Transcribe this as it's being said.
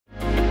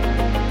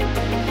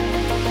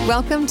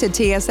Welcome to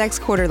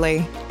TSX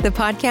Quarterly, the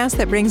podcast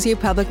that brings you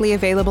publicly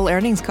available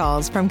earnings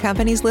calls from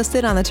companies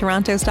listed on the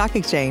Toronto Stock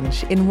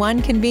Exchange in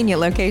one convenient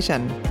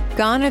location.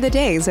 Gone are the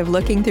days of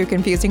looking through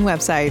confusing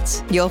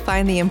websites. You'll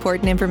find the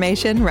important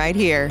information right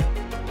here.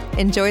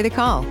 Enjoy the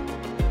call.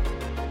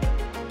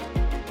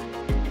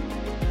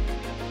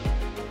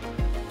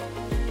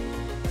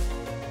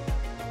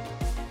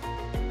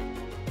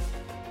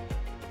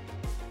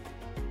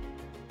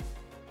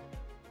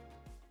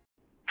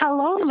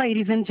 Hello,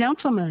 ladies and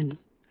gentlemen.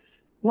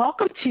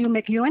 Welcome to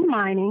McEwen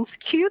Mining's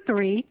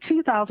Q3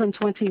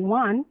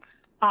 2021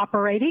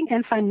 Operating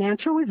and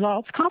Financial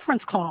Results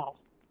Conference Call.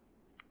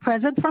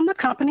 Present from the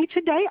company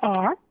today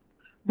are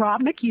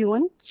Rob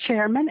McEwen,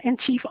 Chairman and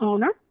Chief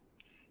Owner,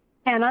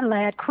 Anna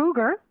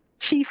Ladd-Kruger,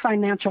 Chief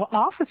Financial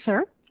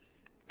Officer,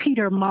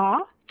 Peter Ma,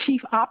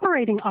 Chief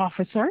Operating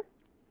Officer,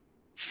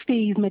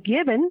 Steve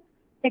McGibbon,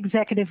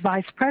 Executive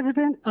Vice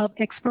President of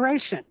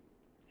Exploration.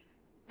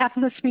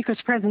 After the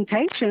speaker's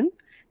presentation,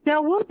 there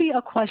will be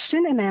a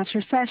question and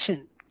answer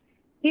session.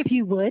 If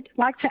you would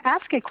like to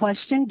ask a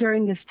question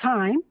during this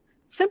time,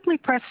 simply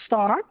press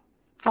star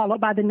followed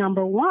by the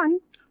number 1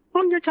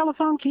 on your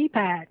telephone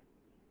keypad.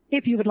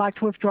 If you would like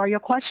to withdraw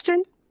your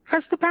question,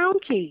 press the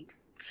pound key.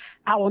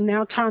 I will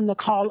now turn the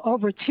call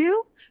over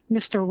to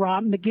Mr.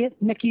 Rob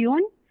McEwen,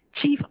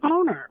 Chief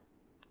Owner.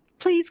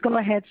 Please go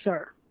ahead,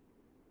 sir.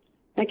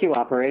 Thank you,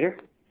 operator.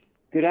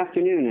 Good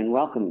afternoon and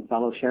welcome,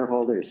 fellow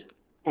shareholders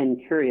and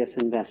curious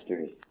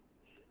investors.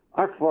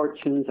 Our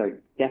fortunes are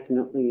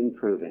definitely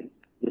improving.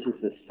 This is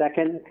the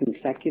second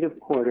consecutive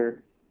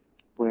quarter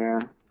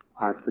where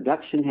our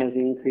production has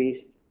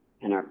increased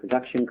and our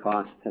production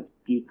costs have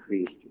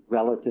decreased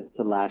relative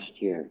to last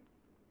year.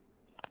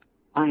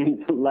 I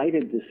am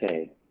delighted to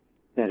say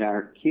that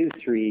our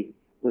Q3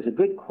 was a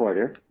good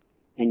quarter,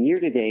 and year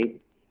to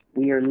date,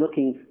 we are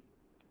looking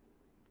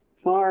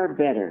far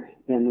better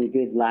than we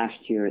did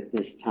last year at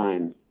this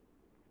time.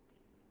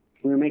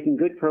 We're making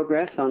good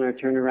progress on our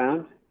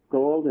turnaround.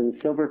 Gold and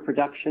silver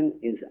production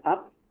is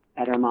up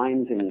at our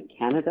mines in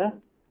Canada,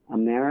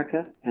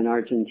 America, and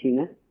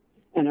Argentina,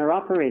 and our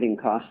operating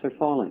costs are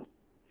falling.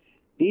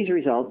 These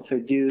results are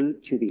due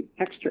to the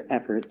extra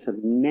efforts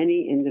of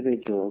many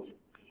individuals,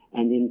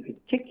 and in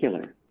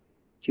particular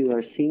to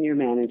our senior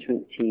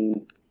management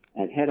team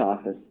at head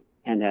office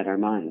and at our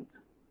mines.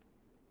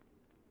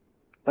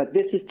 But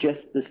this is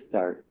just the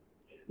start.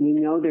 We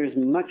know there's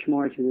much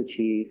more to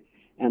achieve,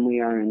 and we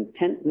are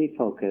intently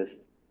focused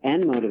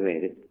and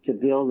motivated to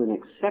build an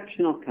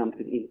exceptional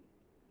company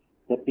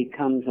that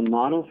becomes a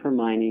model for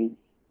mining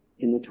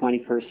in the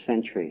 21st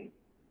century.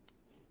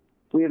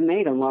 We have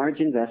made a large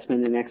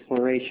investment in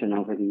exploration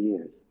over the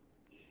years,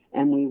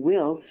 and we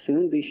will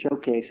soon be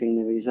showcasing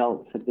the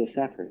results of this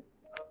effort.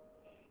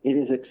 It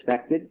is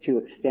expected to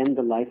extend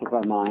the life of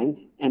our mines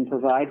and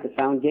provide the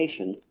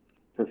foundation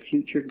for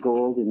future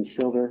gold and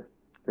silver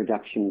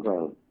production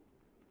growth.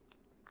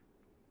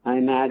 I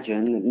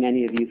imagine that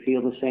many of you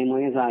feel the same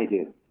way as I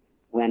do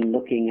when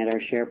looking at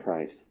our share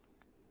price.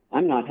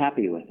 I'm not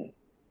happy with it,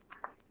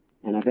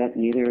 and I bet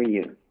neither are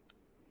you.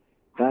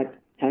 But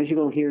as you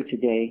will hear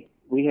today,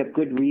 we have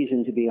good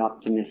reason to be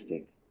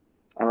optimistic.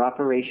 Our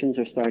operations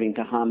are starting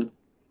to hum.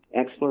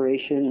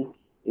 Exploration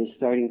is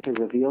starting to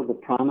reveal the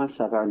promise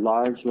of our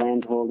large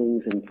land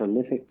holdings in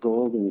prolific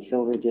gold and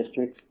silver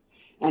districts,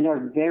 and our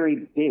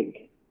very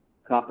big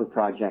copper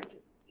project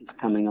is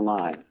coming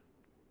alive.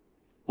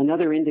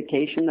 Another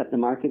indication that the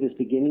market is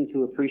beginning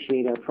to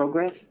appreciate our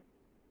progress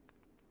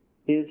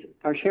is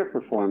our share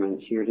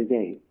performance year to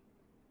date.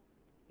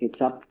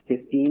 It's up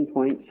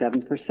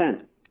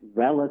 15.7%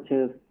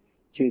 relative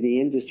to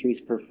the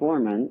industry's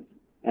performance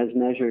as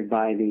measured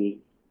by the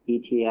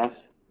ETFs,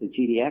 the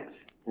GDX,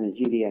 and the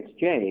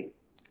GDXJ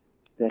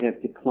that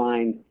have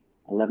declined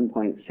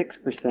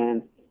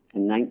 11.6%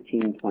 and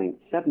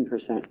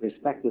 19.7%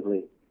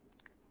 respectively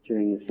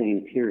during the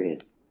same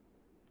period.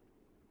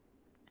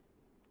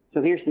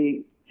 So here's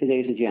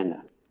today's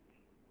agenda.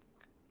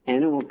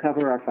 Anna will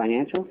cover our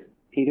financials,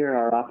 Peter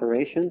our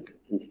operations,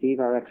 and Steve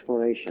our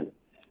exploration.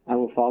 I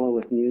will follow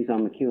with news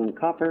on McEwen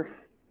Copper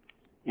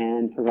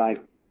and provide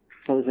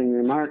closing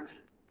remarks,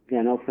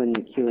 then open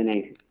the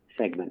Q&A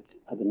segment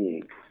of the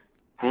meeting.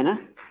 Anna,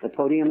 the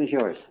podium is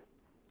yours.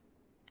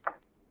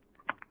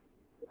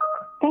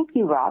 Thank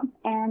you, Rob,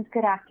 and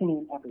good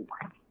afternoon,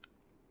 everyone.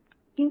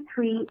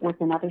 Q3 was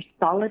another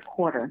solid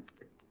quarter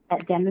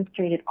that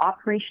demonstrated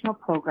operational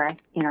progress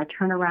in our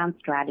turnaround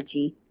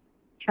strategy,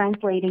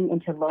 translating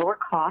into lower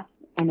costs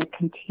and a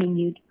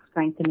continued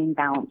strengthening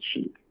balance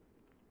sheet.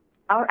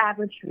 Our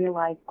average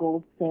realized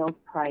gold sales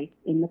price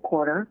in the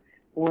quarter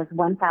was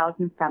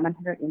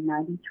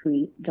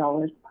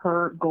 $1,793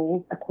 per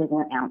gold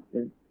equivalent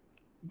ounces,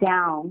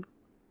 down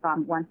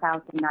from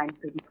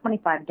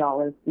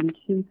 $1,925 in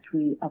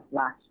Q3 of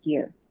last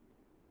year,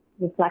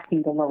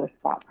 reflecting the lower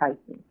spot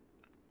prices.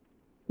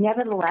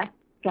 Nevertheless,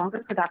 stronger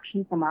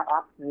production from our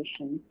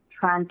operations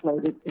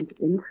translated into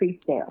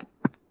increased sales.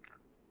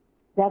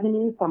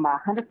 Revenue from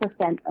our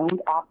 100%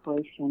 owned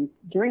operations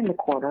during the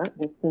quarter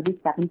was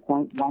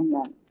 $37.1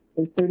 million,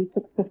 a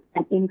 36%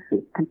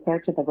 increase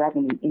compared to the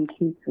revenue in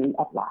Q3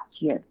 of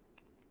last year.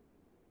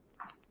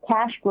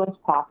 Cash gross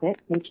profit,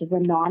 which is a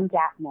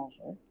non-GAAP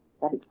measure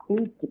that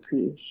excludes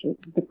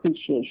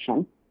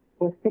depreciation,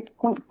 was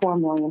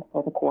 $6.4 million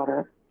for the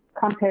quarter,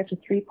 compared to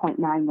 $3.9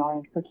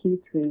 million for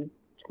Q3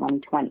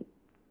 2020.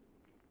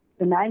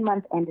 The 9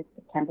 months ended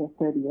September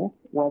 30th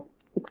was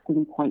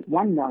 $16.1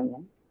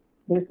 million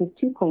versus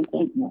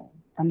 $2.8 million,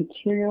 a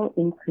material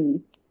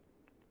increase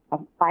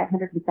of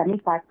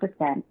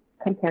 575%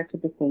 compared to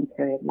the same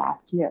period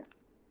last year.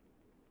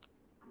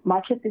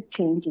 Much of this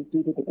change is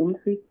due to the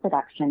increased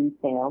production and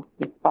sales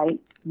despite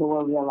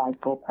lower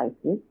realized gold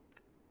prices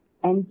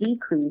and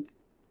decrease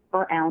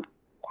per ounce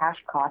cash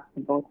costs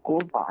in both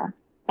Gold Bar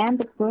and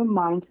the Flume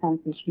mine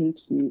transitioning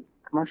to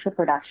commercial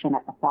production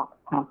at the Fox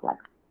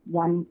complex,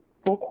 1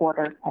 full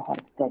quarter ahead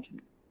of schedule.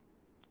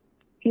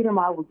 Peter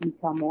Ma will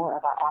detail more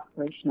of our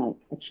operational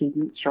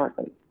achievements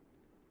shortly.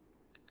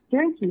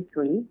 During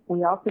Q3,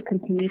 we also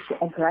continued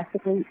to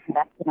aggressively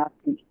invest in our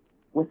fleet,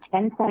 with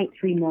 $10.3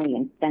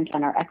 million spent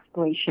on our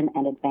exploration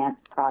and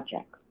advanced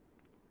projects.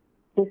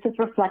 This is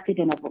reflected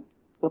in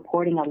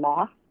reporting a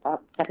loss of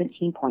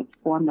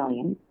 $17.4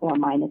 million, or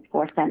minus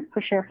 4 cents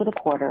per share for the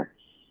quarter,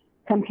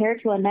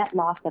 compared to a net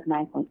loss of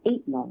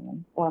 $9.8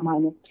 million, or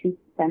minus 2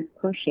 cents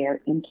per share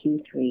in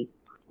Q3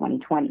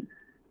 2020.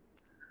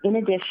 In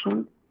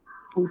addition,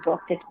 we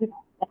booked a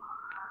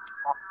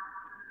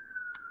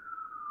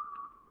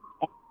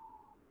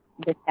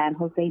the San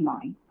Jose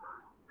mine,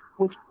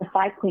 which is a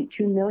 $5.2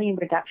 million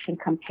reduction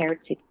compared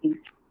to Q3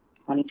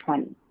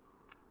 2020.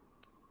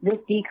 This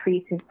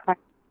decrease is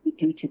primarily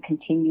due to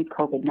continued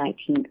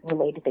COVID-19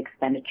 related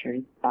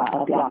expenditures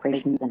of the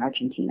operations in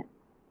Argentina.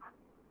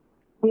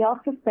 We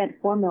also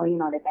spent $4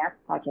 million on advanced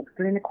projects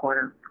during the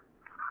quarter,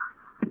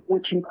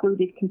 which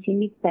included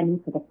continued spending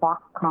for the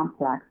Fox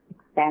Complex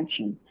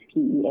expansion,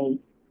 PEA.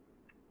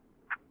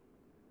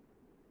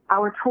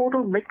 Our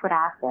total liquid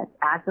assets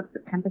as of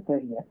September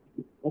 30th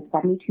is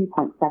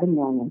 $72.7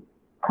 million,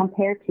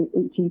 compared to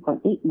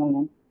 $18.8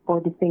 million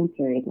for the same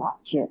period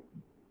last year.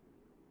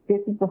 This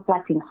is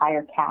reflecting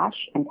higher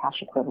cash and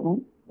cash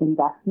equivalents,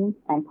 investments,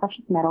 and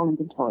precious metal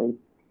inventories,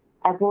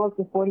 as well as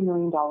the $40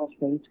 million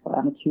raised for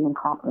our McEwen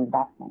copper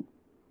investment.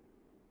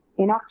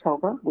 In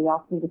October, we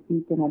also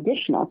received an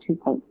additional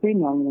 $2.3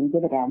 million in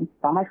dividends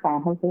from our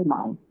San Jose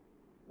mine,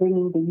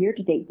 bringing the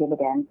year-to-date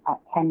dividends at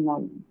 $10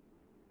 million,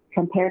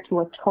 compared to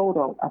a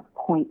total of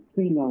 $0.3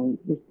 million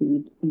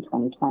received in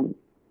 2020.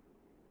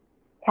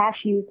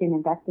 Cash used in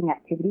investing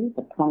activities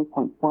of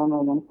 $20.4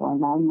 million for a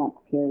 9-month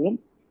period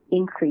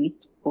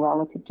increased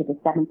relative to the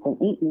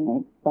 $7.8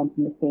 million spent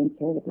in the same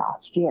period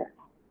last year.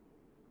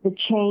 The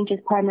change is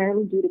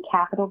primarily due to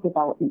capital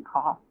development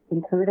costs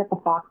incurred at the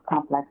Fox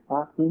complex for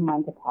our Flume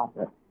mine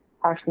deposit,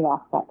 partially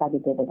offset by the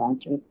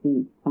dividends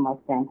received from our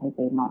San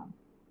Jose mine.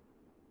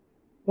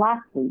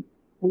 Lastly,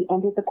 we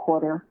ended the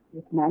quarter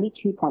with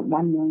 $92.1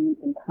 million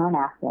in current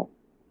assets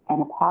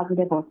and a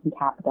positive working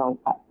capital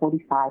at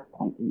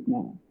 $45.8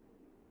 million.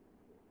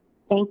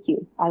 Thank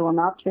you. I will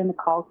now turn the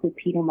call to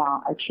Peter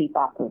Ma, our Chief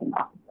Operating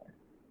Officer.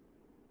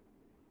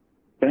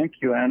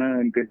 Thank you, Anna,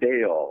 and good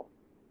day, all.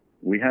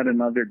 We had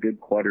another good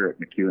quarter at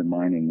McEwen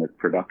Mining with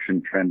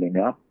production trending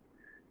up,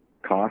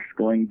 costs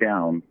going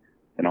down,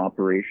 and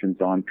operations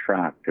on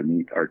track to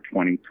meet our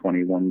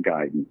 2021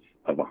 guidance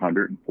of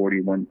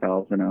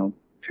 141,000 ounces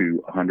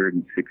to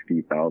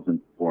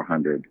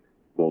 160,400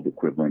 gold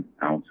equivalent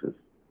ounces.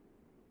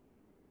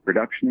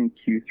 Production in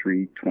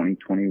Q3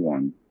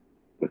 2021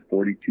 was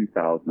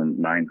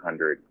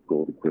 42,900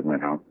 gold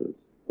equivalent ounces,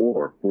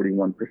 or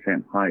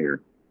 41%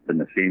 higher than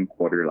the same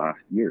quarter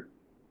last year.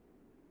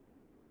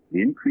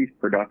 The increased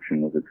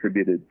production was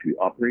attributed to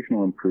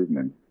operational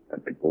improvements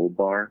at the Gold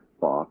Bar,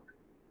 Fox,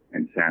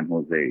 and San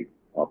Jose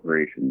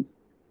operations,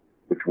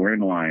 which were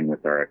in line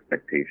with our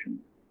expectations.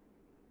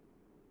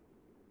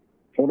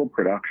 Total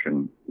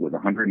production was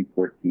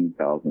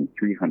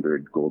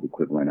 114,300 gold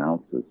equivalent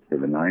ounces for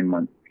the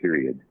 9-month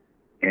period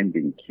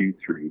ending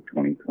Q3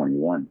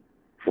 2021,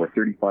 or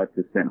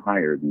 35%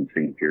 higher than the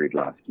same period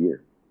last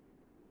year.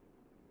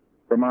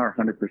 From our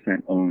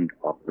 100% owned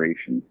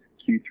operations,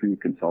 Q3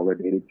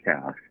 consolidated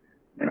cash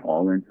and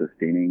all-in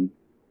sustaining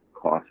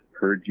costs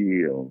per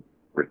GEO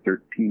were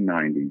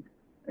 $13.90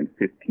 and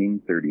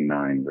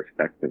 $15.39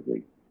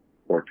 respectively,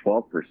 or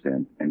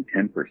 12% and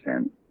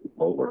 10%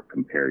 lower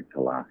compared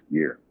to last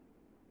year.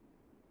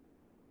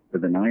 For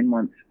the 9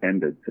 months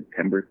ended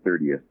September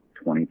 30th,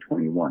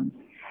 2021,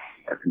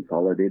 our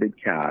consolidated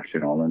cash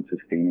and all-in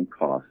sustaining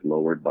costs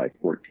lowered by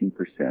 14%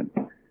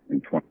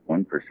 and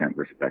 21%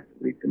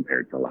 respectively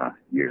compared to last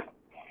year.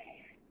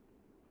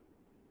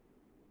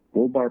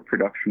 Gold Bar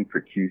production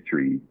for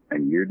Q3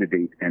 and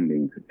year-to-date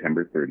ending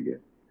September 30th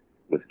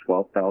was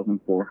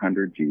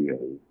 12,400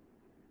 GEOs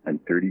and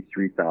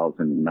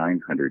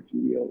 33,900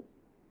 GEOs,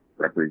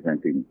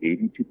 representing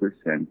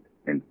 82%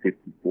 and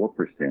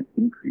 54%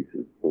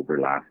 increases over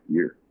last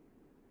year.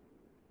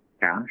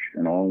 Cash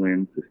and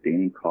all-in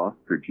sustaining costs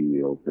per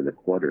GEO for the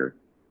quarter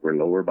were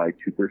lower by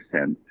 2%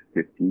 to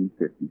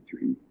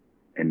 $15.53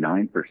 and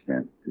 9%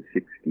 to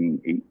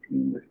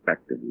 1618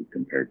 respectively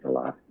compared to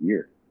last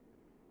year.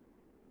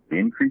 The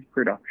increased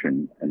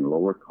production and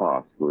lower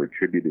costs were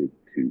attributed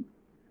to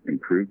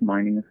improved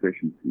mining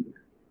efficiencies,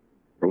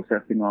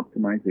 processing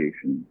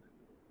optimizations,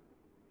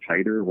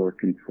 tighter ore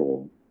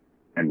control,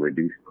 and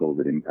reduced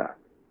COVID impacts.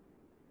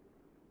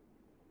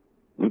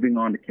 Moving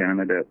on to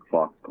Canada at the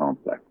Fox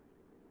Complex.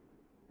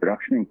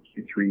 Production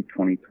in Q3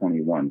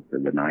 2021 for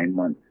the 9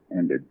 months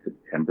ended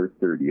September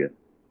 30th,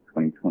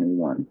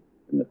 2021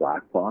 in the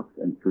Black Fox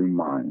and Froome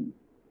mines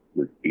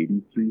was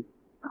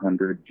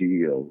 8,300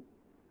 GEOs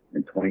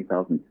and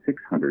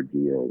 20,600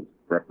 GEOs,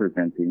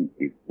 representing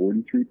a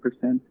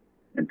 43%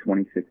 and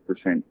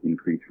 26%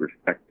 increase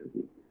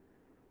respectively,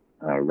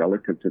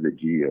 relative to the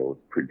GEOs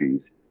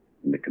produced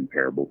in the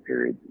comparable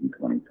periods in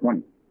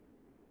 2020.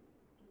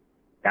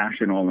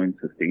 Cash and all-in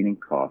sustaining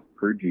costs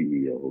per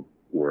GEO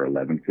were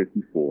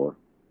 $11.54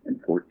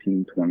 and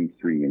 $14.23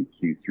 in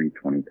Q3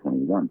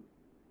 2021,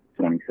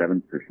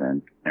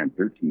 27% and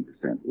 13%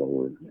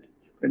 lower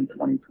than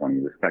 2020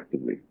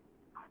 respectively.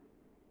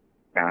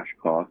 Cash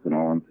costs and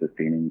all-in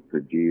sustaining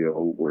per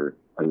GEO were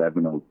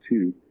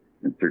 $11.02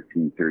 and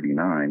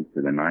 $13.39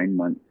 for the 9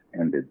 months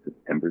ended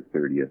September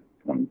 30th,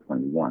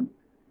 2021,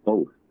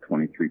 both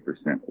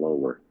 23%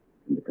 lower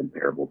than the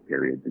comparable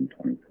periods in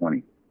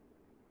 2020.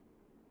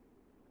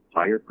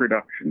 Higher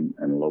production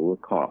and lower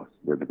costs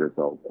were the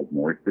result of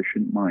more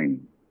efficient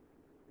mining,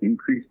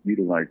 increased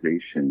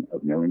utilization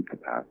of milling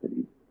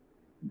capacity,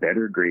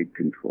 better grade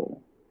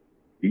control,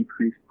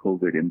 decreased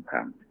COVID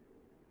impact,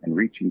 and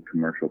reaching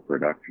commercial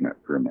production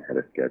at Froome ahead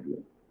of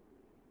schedule.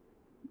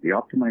 The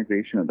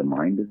optimization of the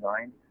mine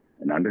design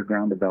and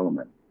underground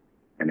development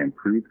and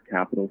improved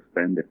capital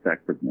spend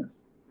effectiveness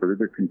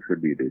further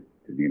contributed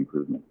to the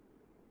improvement.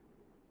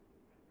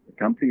 The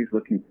company is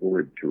looking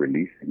forward to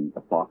releasing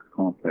the Fox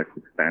Complex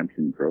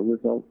expansion drill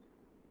results,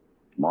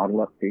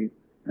 model updates,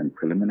 and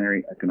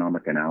preliminary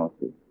economic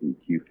analysis in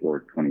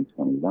Q4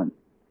 2021.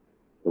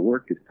 The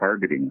work is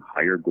targeting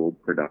higher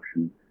gold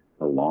production,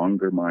 a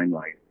longer mine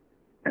life,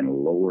 and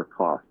lower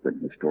costs than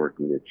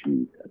historically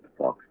achieved at the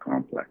Fox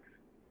Complex.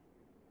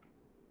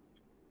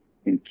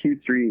 In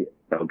Q3,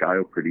 El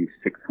Gallo produced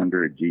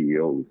 600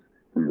 GEOs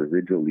from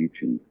residual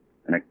leaching,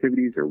 and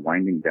activities are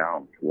winding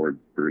down towards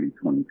early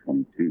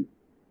 2022.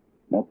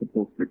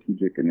 Multiple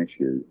strategic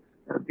initiatives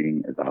are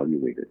being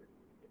evaluated.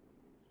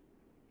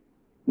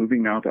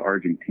 Moving now to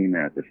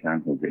Argentina at the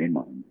San Jose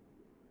mine.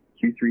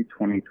 Q3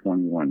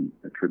 2021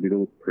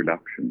 attributable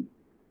production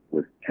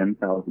was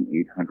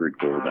 10,800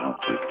 gold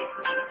ounces,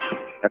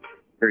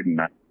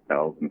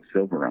 39,000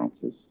 silver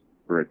ounces,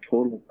 for a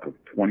total of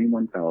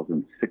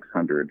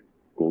 21,600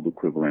 gold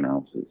equivalent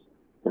ounces,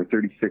 or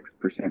 36%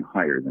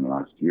 higher than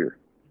last year.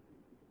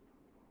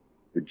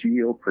 The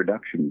GEO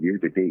production year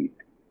to date,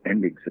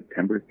 ending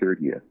September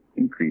 30th,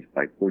 increased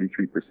by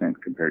 43%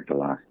 compared to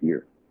last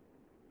year.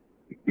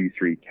 The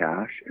Q3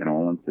 cash and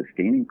all-in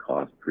sustaining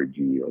costs per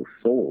GEO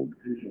sold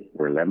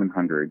were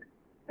 $1,100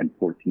 and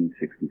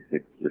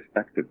 $14.66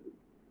 respectively.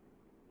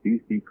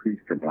 These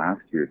decreased from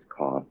last year's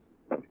costs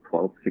of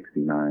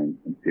 $12.69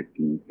 and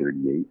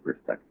 $15.38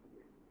 respectively.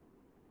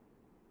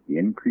 The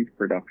increased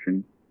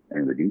production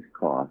and reduced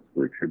costs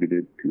were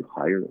attributed to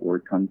higher ore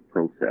tons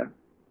processed,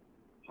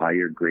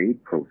 higher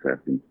grade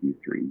processed in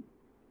Q3,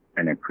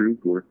 and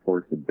improved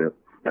workforce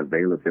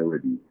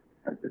availability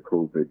as the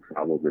COVID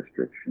travel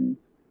restrictions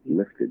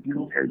lifted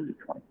compared to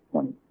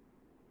 2020.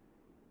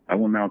 I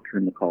will now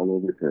turn the call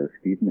over to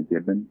Steve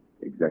McGibbon,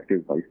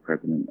 Executive Vice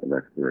President of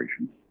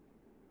Exploration.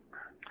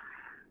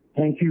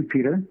 Thank you,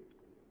 Peter.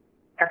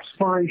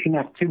 Exploration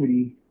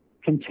activity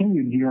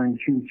continued during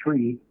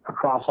Q3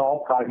 across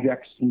all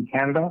projects in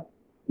Canada,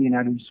 the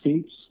United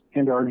States,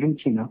 and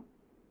Argentina,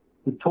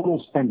 with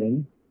total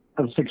spending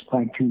of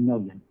 $6.2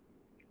 million.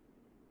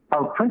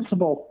 Our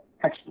principal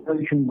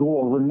exploration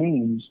goal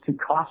remains to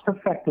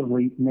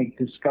cost-effectively make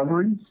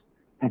discoveries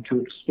and to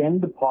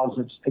extend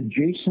deposits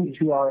adjacent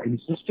to our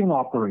existing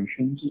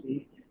operations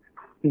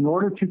in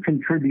order to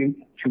contribute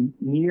to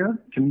near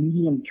to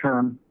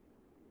medium-term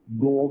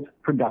gold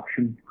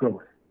production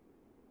growth.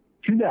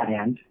 To that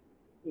end,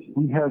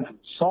 we have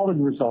solid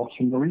results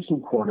from the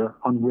recent quarter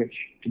on which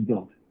to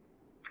build.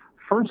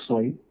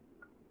 Firstly,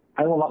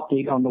 I will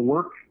update on the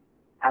work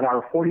at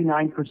our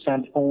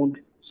 49% owned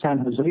San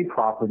Jose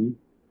property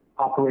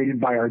operated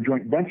by our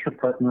joint venture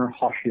partner,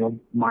 Hochschild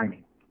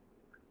Mining.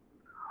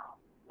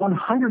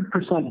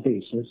 100%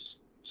 basis,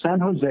 San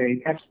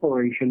Jose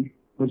exploration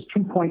was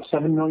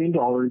 $2.7 million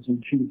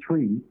in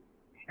Q3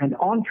 and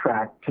on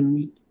track to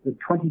meet the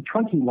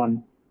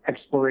 2021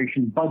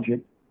 exploration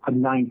budget of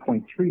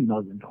 $9.3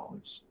 million.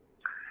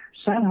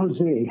 San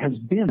Jose has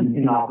been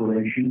in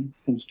operation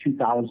since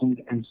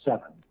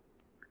 2007.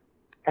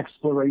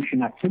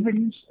 Exploration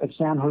activities at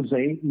San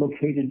Jose,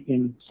 located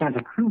in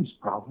Santa Cruz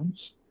province,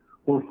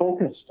 were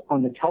focused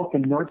on the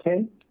Telken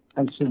Norte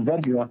and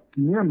Saavedra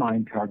near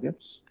mine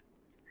targets.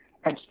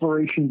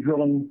 Exploration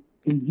drilling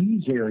in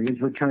these areas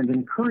returned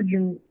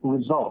encouraging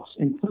results,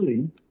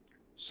 including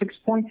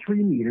 6.3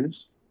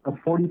 meters of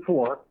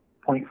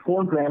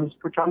 44.4 grams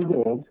per ton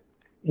gold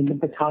in the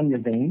Britannia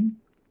vein,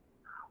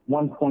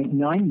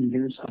 1.9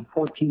 meters of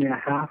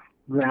 14.5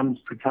 grams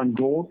per ton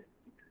gold,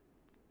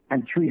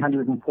 and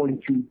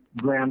 342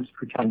 grams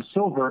per ton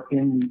silver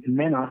in the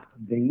Mena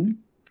vein,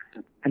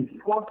 and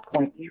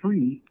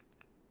 4.3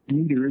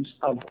 meters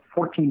of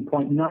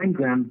 14.9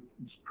 grams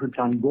per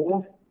ton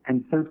gold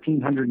and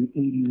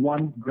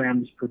 1,381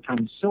 grams per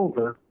ton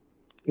silver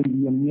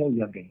in the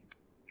Amelia vein.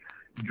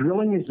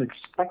 Drilling is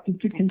expected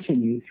to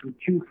continue through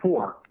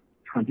Q4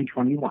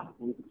 2021.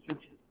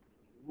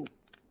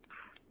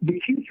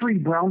 The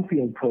Q3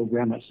 brownfield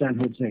program at San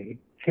Jose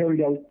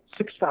carried out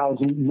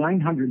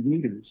 6,900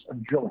 meters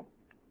of drilling,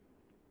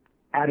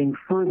 adding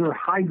further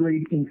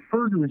high-grade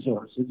inferred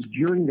resources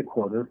during the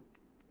quarter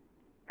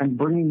and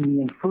bringing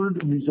the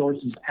inferred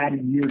resources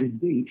added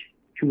year-to-date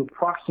to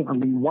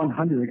approximately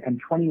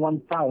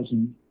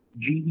 121,000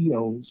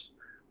 GEOs,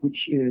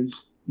 which is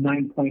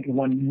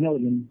 9.1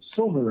 million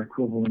silver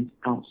equivalent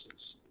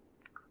ounces.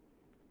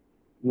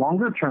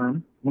 Longer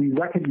term, we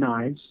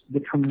recognize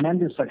the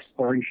tremendous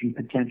exploration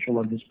potential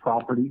of this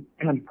property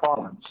and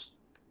province.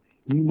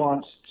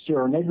 Newmont's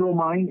Cerro Negro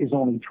mine is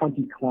only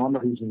 20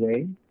 kilometers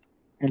away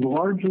and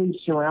largely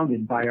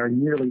surrounded by our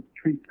nearly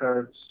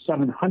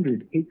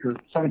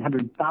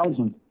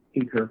 700,000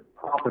 acre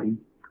property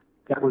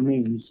that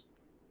remains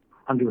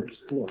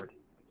underexplored.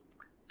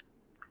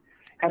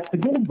 At the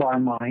Gold Bar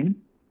mine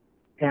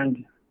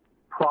and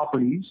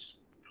properties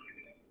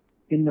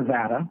in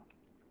Nevada,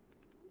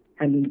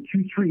 and in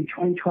Q3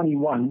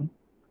 2021,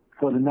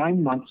 for the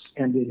 9 months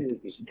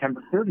ended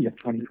September 30th,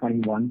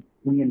 2021,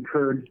 we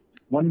incurred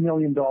 $1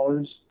 million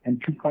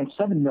and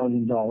 $2.7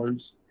 million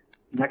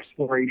in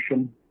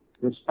exploration,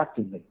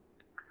 respectively,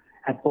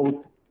 at both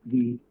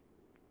the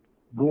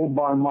Gold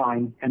Bar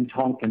mine and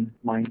Tonkin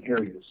mine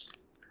areas.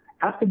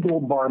 At the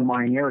Gold Bar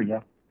mine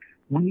area,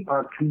 we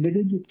are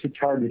committed to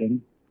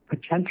targeting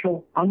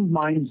potential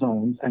unmined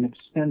zones and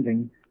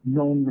extending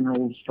known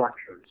mineral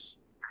structures.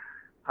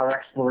 Our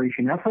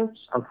exploration efforts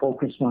are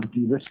focused on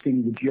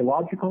de-risking the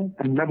geological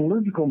and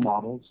metallurgical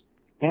models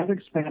and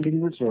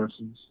expanding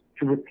resources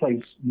to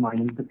replace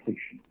mining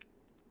depletion.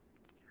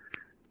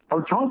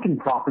 Our Tonkin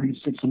property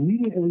sits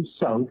immediately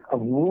south of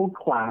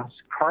world-class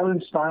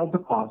Carlin-style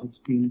deposits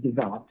being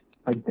developed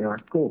by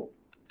Barrick Gold.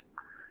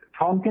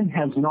 Tonkin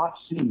has not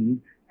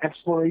seen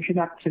exploration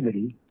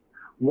activity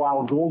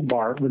while Gold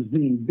Bar was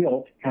being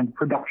built and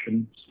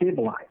production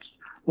stabilized,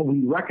 but we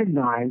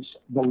recognize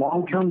the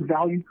long-term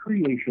value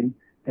creation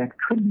that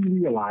could be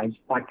realized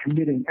by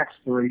committing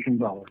exploration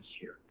dollars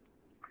here.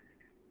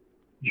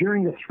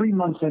 During the 3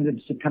 months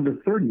ended September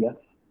 30th,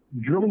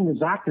 drilling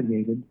was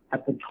activated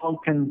at the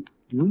Tonkin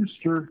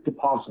Rooster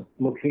deposit,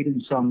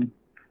 located some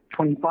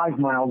 25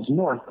 miles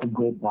north of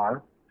Gold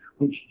Bar,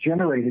 which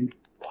generated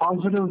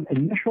positive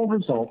initial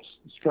results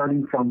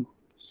starting from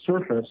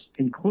surface,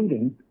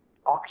 including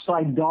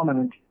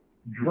oxide-dominant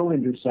drill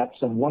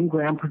intercepts of 1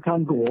 gram per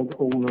ton gold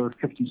over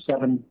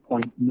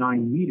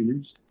 57.9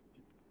 meters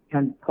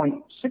and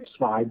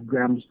 0.65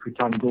 grams per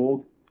ton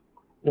gold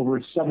over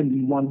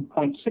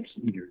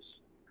 71.6 meters,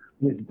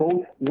 with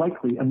both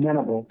likely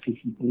amenable to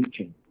heap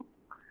leaching.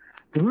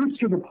 The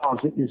Rooster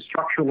deposit is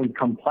structurally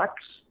complex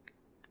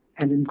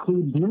and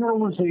includes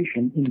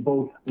mineralization in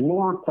both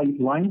lower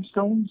plate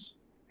limestones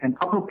and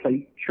upper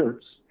plate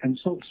cherts and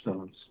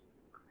siltstones.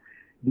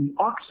 The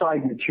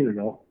oxide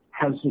material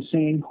has the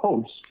same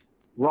host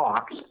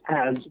rocks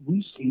as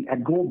we see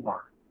at Gold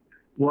Bar,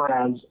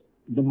 whereas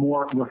the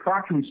more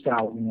refractory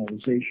style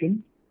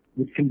mineralization,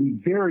 which can be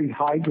very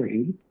high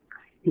grade,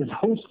 is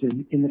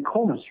hosted in the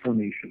Comus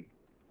Formation,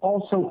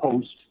 also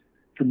host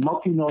to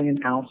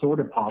multi-million ounce ore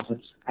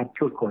deposits at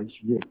Turquoise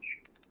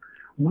Ridge.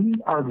 We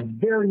are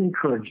very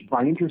encouraged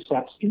by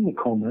intercepts in the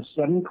Comus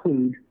that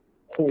include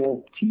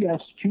hole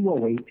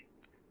TS208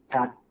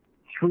 at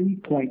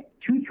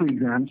 3.23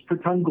 grams per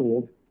ton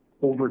gold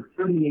over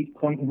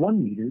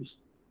 38.1 meters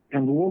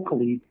and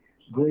locally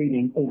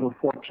grading over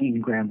 14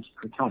 grams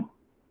per ton.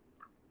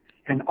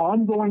 An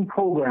ongoing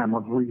program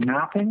of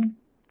remapping,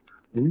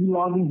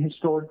 relogging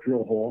historic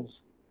drill holes,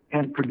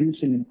 and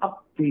producing an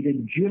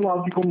updated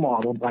geological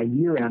model by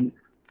year-end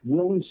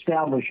will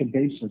establish a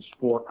basis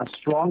for a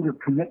stronger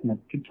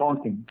commitment to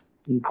Tonkin,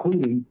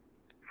 including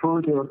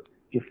further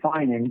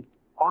defining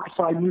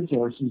oxide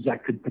resources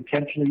that could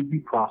potentially be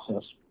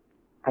processed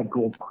at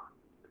Gold Bar.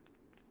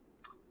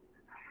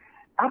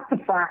 At the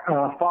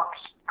Fox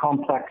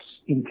complex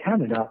in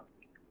Canada,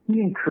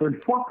 we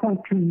incurred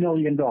 $4.2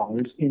 million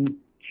in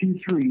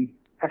Q3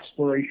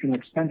 exploration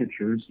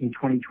expenditures in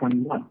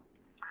 2021,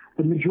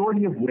 the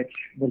majority of which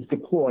was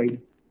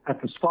deployed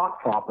at the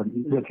Stock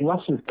property with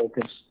lesser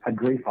focus at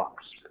Grey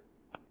Fox.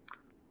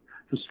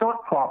 The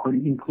Stock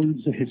property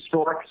includes the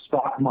historic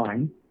Stock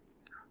mine,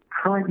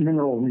 current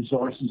mineral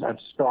resources at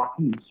Stock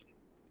East,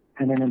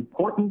 and an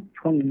important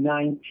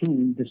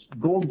 2019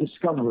 gold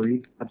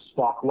discovery at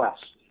Stock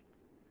West.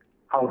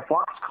 Our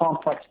Fox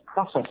complex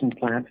processing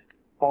plant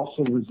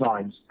also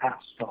resides at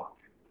Stock.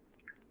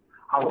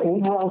 Our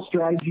overall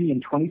strategy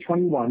in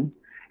 2021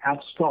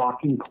 at Stock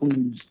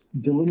includes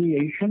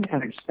delineation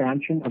and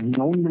expansion of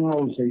known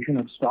mineralization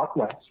at Stock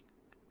West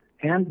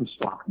and the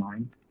Stock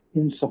Mine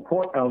in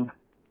support of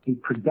a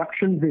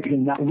production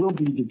vision that will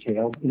be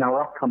detailed in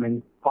our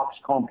upcoming Fox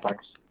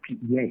Complex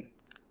PEA.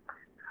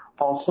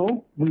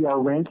 Also, we are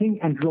ranking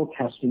and drill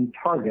testing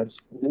targets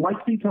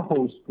likely to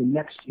host the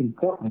next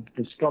important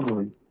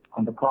discovery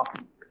on the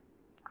property.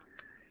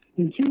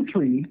 In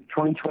Q3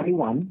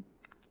 2021,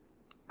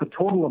 a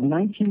total of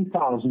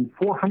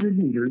 19,400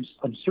 meters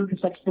of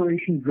surface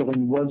exploration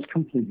drilling was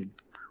completed,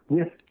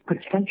 with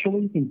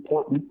potentially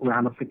important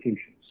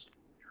ramifications.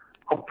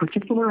 Of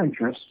particular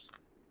interest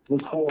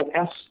was hole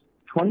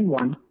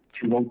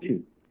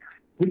S21-202,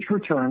 which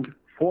returned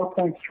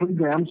 4.3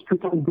 grams per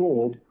ton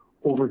gold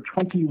over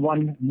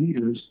 21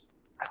 meters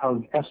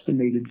of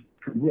estimated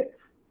true width.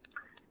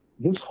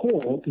 This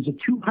hole is a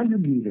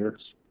 200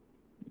 meters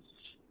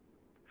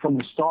from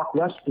the Stock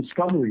West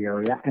discovery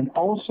area and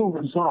also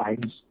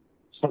resides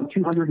some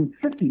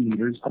 250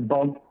 meters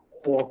above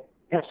hole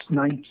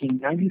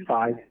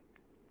S1995,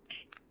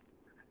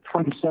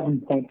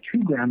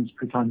 27.2 grams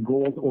per ton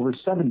gold over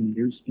 7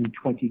 meters in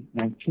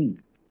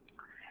 2019.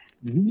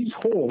 These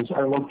holes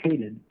are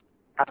located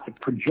at the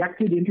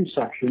projected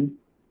intersection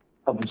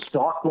of the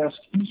Stock West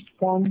East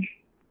Plunge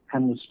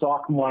and the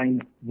Stock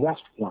Mine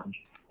West Plunge,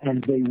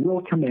 and they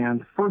will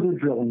command further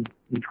drilling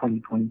in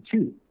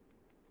 2022.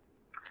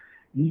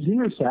 These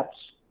intercepts,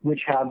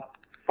 which have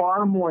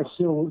far more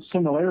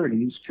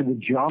similarities to the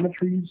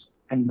geometries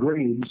and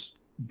grades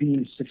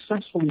being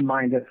successfully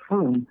mined at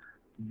Froome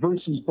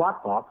versus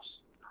Black Box,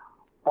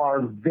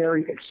 are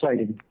very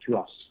exciting to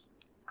us.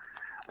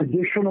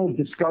 Additional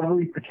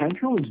discovery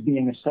potential is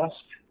being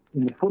assessed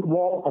in the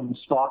footwall of the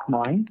Stock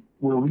Mine,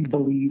 where we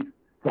believe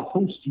the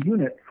host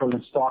unit for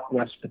the Stock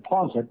West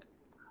deposit,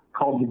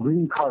 called the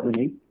Green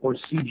Carbonate, or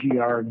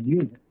CGR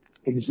unit,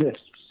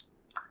 exists,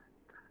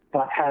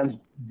 but has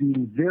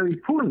been very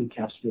poorly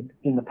tested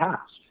in the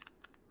past.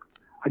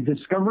 A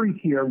discovery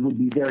here would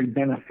be very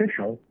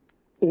beneficial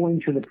owing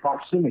to the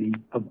proximity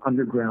of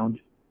underground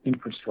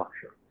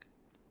infrastructure.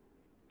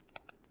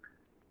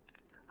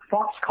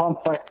 Fox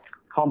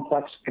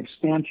Complex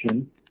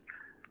expansion,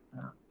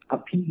 a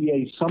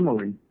PEA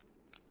summary.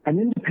 An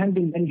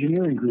independent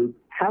engineering group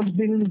has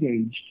been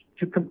engaged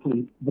to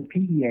complete the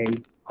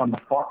PEA on the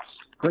Fox,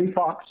 Grey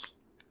Fox,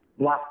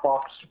 Black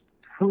Fox,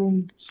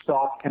 Froome,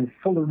 Stock, and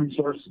Fuller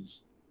resources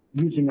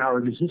using our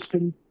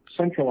existing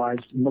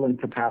centralized milling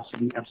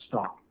capacity at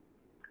Stock.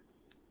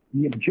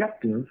 The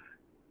objective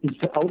is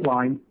to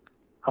outline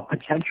a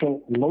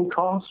potential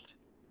low-cost,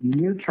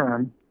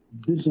 near-term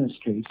business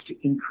case to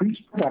increase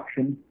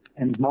production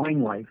and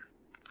mine life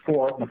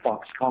for the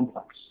Fox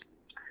Complex.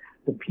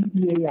 The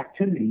PEA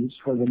activities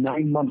for the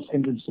 9 months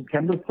ended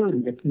September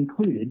 30th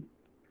included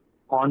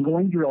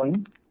ongoing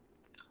drilling,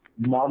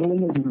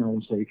 modeling of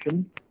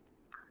mineralization,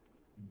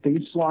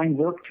 baseline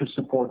work to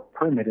support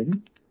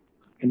permitting,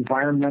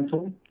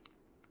 environmental,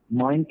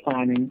 mine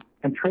planning,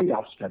 and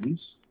trade-off studies,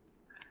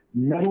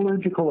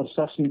 metallurgical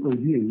assessment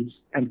reviews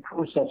and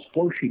process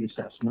flowsheet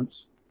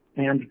assessments,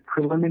 and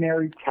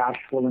preliminary cash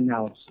flow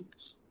analyses.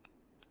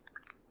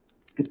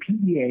 The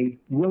PEA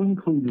will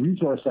include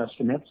resource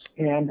estimates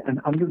and an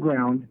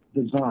underground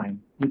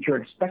design, which are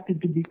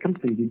expected to be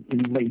completed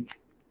in late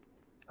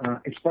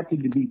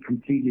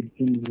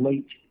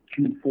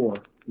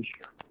Q4 this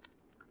year.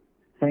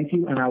 Thank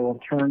you, and I will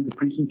turn the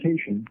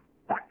presentation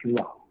back to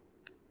Rob.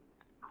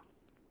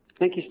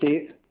 Thank you,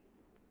 Steve.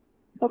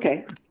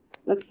 Okay,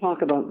 let's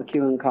talk about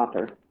McEwen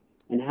Copper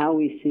and how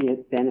we see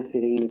it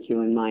benefiting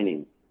McEwen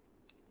Mining.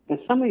 As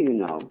some of you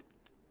know,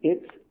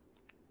 its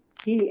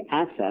key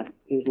asset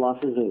is Los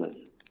Azules,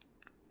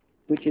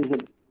 which is a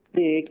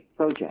big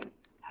project.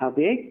 How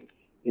big?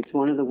 It's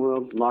one of the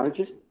world's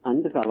largest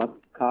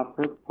undeveloped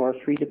copper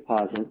porphyry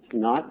deposits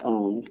not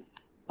owned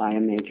by a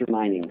major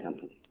mining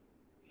company.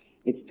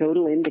 Its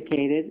total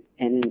indicated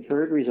and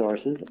inferred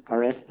resources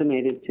are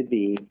estimated to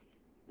be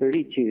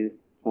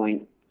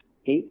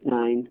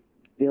 32.89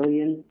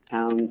 billion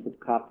pounds of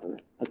copper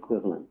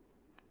equivalent.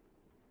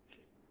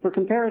 For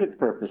comparative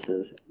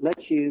purposes,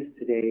 let's use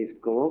today's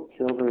gold,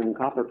 silver, and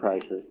copper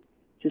prices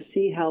to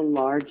see how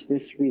large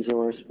this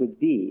resource would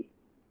be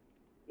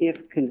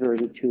if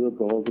converted to a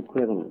gold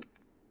equivalent.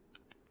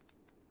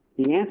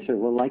 The answer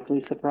will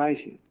likely surprise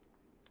you.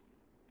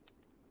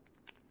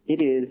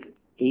 It is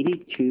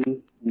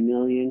 82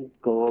 million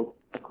gold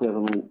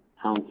equivalent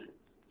ounces.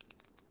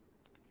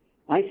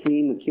 I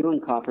see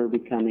McEwen Copper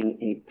becoming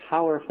a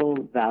powerful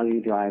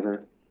value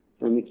driver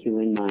for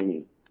McEwen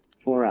Mining,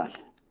 for us.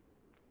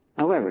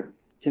 However,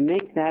 to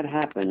make that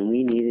happen,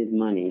 we needed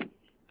money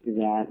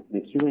that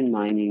McEwen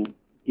Mining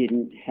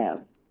didn't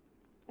have.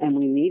 And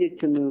we needed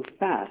to move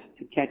fast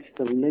to catch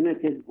the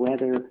limited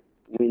weather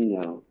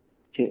window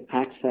to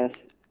access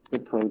the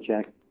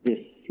project this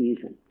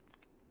season.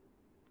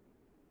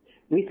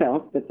 We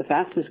felt that the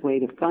fastest way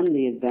to fund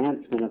the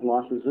advancement of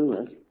Los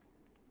Azules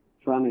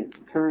from its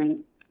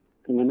current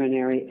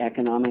preliminary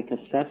economic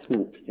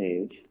assessment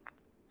stage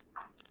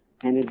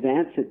and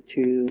advance it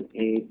to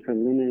a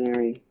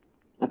preliminary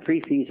a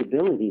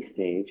pre-feasibility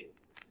stage,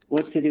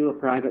 was to do a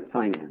private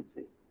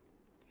financing.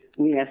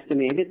 We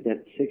estimated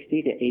that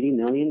 $60 to $80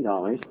 million,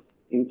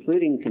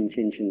 including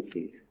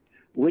contingencies,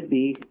 would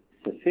be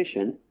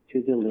sufficient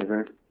to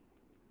deliver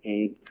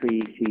a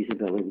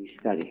pre-feasibility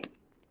study.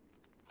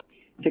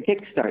 To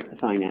kickstart the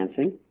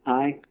financing,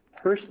 I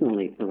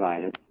personally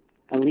provided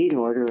a lead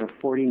order of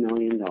 $40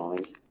 million,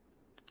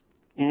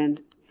 and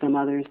some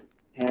others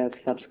have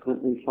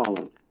subsequently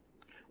followed.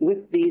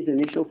 With these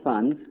initial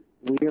funds,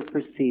 we are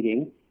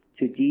proceeding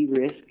to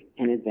de-risk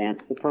and advance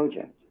the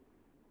project.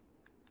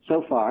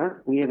 So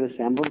far, we have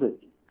assembled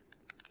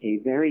a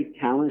very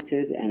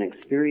talented and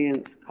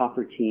experienced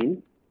copper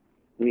team.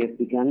 We have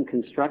begun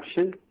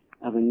construction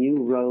of a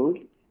new road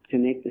to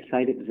make the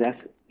site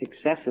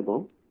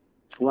accessible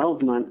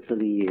 12 months of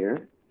the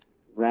year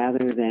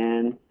rather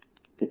than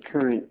the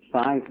current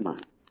 5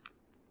 months.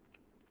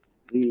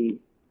 The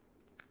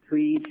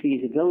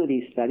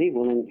pre-feasibility study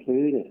will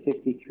include a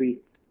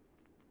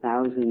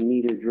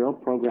 53,000-meter drill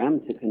program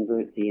to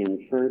convert the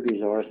inferred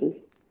resources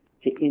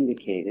to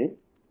indicated,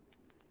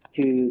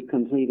 to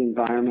complete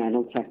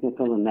environmental,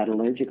 technical, and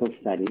metallurgical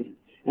studies,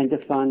 and to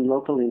fund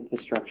local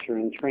infrastructure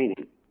and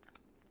training.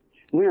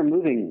 We are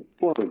moving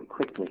forward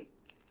quickly.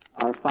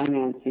 Our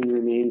financing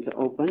remains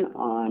open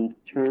on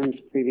terms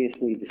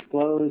previously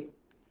disclosed.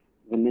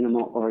 The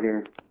minimal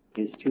order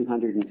is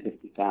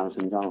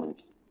 $250,000.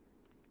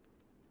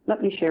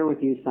 Let me share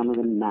with you some of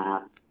the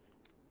math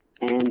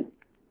and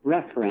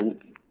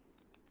reference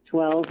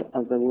 12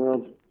 of the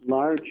world's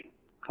large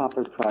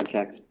copper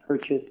projects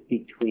purchased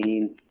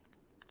between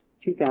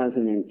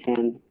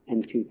 2010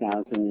 and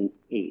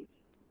 2008.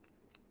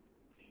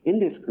 In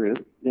this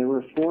group, there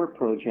were 4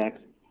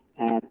 projects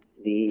at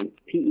the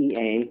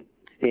PEA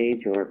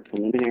stage, or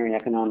preliminary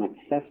economic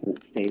assessment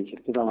stage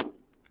of development.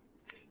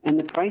 And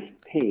the price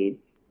paid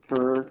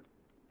per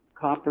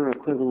copper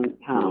equivalent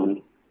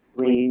pound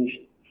ranged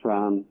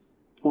from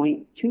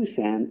 0.2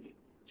 cents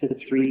to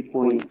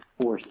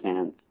 3.4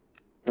 cents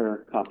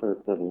per copper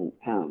equivalent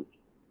pound.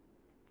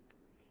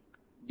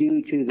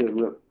 Due to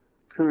the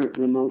current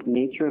remote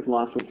nature of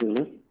Los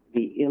Azules,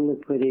 the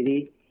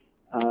illiquidity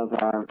of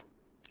our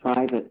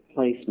private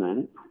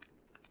placement,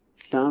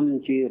 some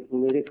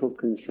geopolitical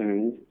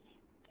concerns,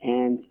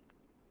 and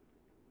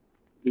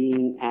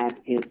being at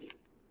its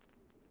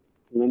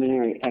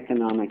preliminary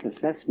economic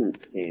assessment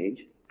stage,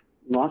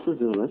 Los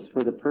Azules,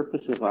 for the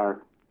purpose of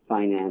our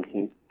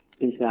financing,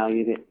 is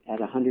valued at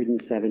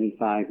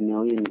 $175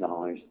 million,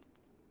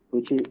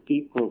 which is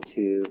equal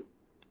to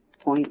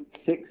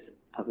 0.6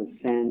 of a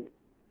cent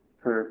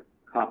per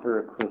copper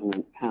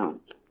equivalent pound.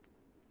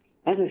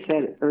 As I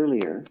said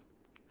earlier,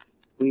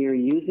 we are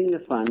using the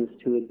funds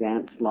to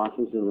advance Los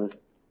Azules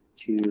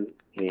to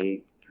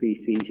a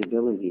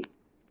pre-feasibility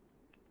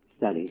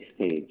study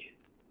stage.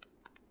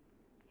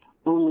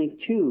 Only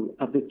 2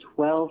 of the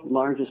 12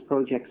 largest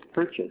projects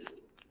purchased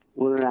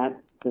were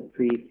at the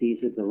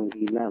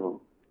pre-feasibility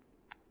level.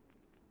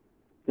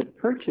 The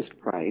purchase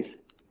price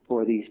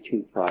for these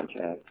 2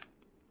 projects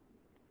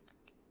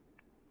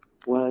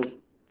was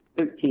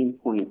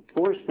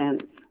 13.4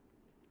 cents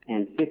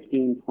and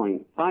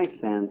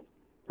 15.5 cents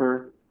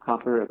per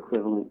copper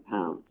equivalent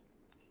pound.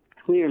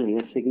 Clearly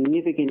a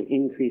significant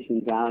increase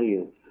in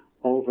value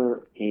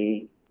over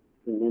a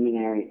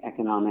preliminary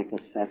economic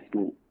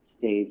assessment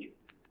stage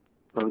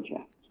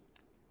project.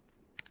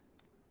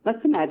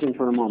 Let's imagine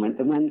for a moment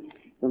that when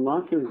the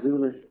Los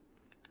Azules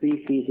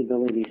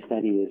pre-feasibility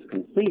study is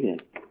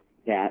completed,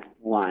 that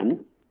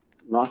 1,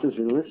 Los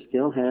Azules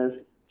still has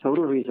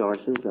total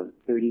resources of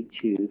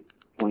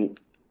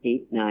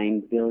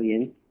 32.89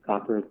 billion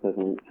copper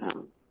equivalent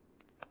pounds.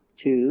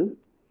 2,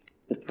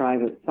 the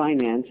private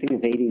financing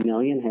of $80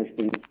 million has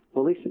been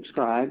fully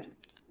subscribed,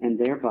 and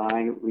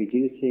thereby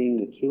reducing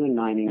McEwen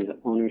Mining's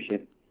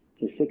ownership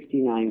to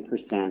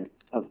 69%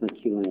 of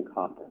McEwen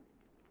Copper.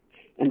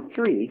 And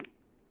 3,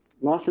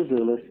 Los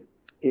Azules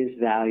is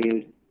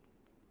valued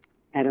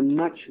at a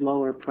much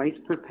lower price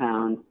per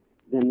pound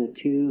than the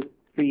 2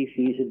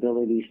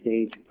 pre-feasibility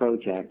stage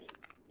projects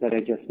that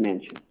I just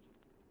mentioned.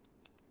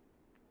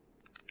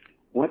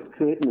 What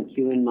could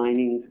McEwen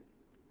Mining's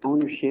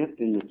ownership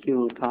in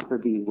McEwen Copper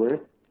be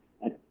worth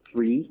at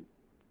 3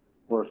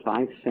 or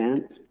 5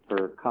 cents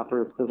per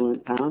copper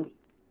equivalent pound?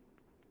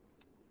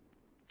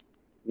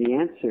 The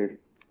answer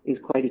is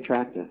quite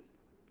attractive.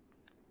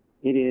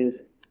 It is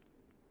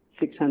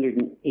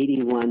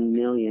 $681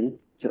 million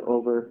to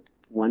over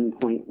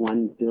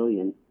 $1.1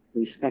 billion,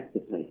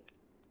 respectively.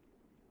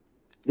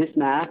 This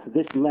math,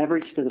 this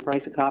leverage to the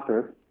price of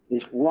copper,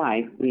 is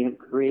why we have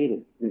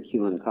created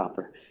McEwen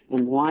Copper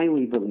and why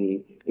we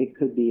believe it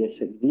could be a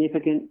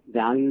significant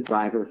value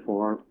driver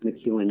for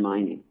McEwen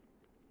Mining.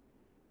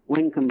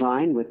 When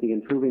combined with the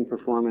improving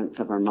performance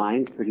of our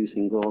mines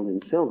producing gold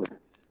and silver,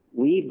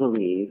 we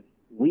believe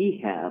we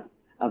have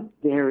a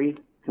very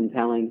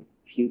compelling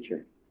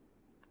future.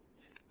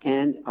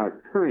 And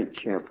our current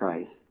share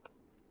price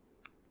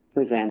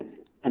presents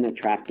an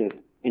attractive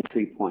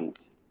entry point.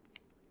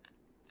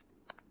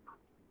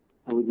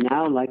 I would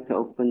now like to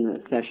open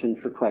the session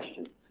for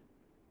questions.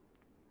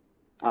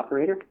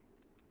 Operator?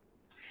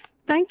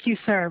 Thank you,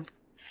 sir.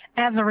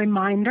 As a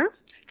reminder,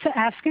 to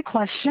ask a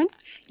question,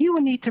 you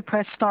will need to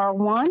press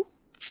 *1,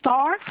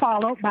 star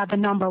followed by the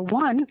number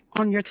 1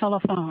 on your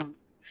telephone.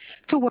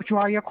 To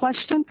withdraw your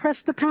question, press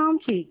the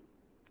 # key.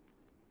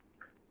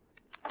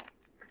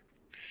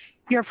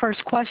 Your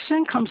first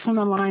question comes from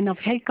the line of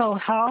Heiko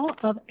Hall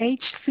of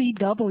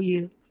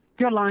HCW.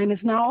 Your line is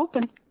now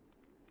open.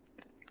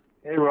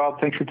 Hey, Rob.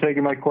 Thanks for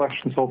taking my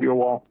questions. Hope you're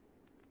well.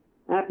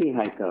 Happy,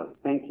 Heiko.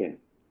 Thank you.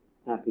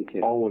 Happy to.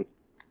 Always.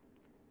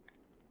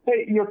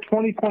 Hey, your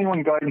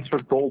 2021 guidance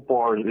for gold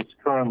bars is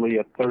currently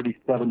at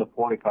 37 to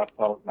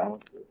 45,000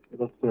 ounces.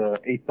 That's an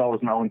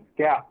 8,000 ounce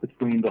gap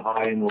between the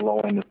high and the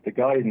low end of the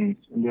guidance,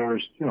 and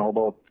there's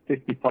about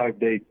 55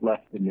 days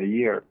left in the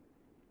year.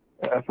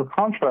 For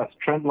contrast,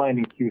 trendline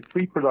in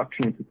Q3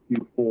 production into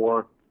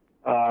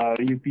Q4,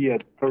 you'd be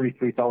at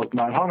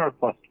 33,900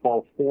 plus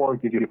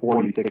 12.4 gives you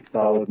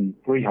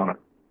 46,300.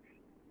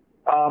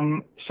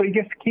 So I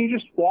guess, can you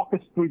just walk us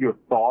through your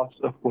thoughts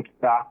of what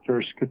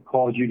factors could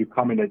cause you to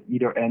come in at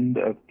either end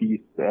of these,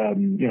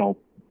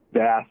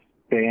 vast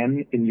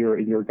span in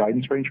your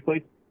guidance range,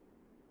 please?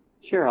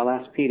 Sure. I'll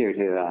ask Peter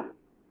to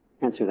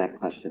answer that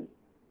question.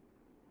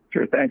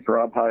 Sure. Thanks,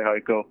 Rob. Hi,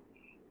 Heiko.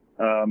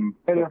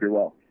 Hey there. Hope you're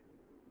well.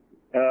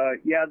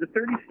 The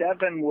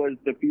 37 was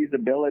the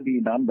feasibility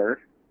number,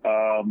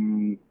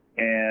 and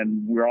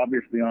we're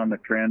obviously on the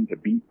trend to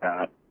beat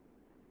that.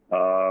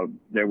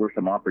 There were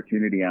some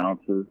opportunity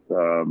ounces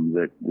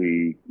that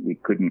we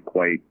couldn't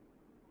quite,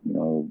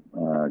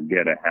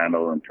 get a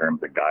handle in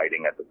terms of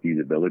guiding at the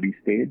feasibility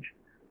stage.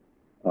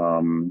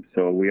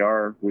 So we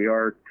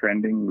are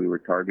trending. We were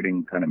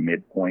targeting kind of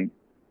midpoint,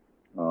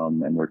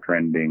 and we're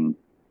trending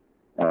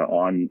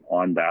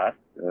on that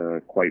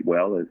quite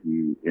well, as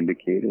you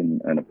indicated,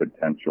 and a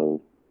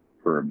potential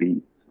for a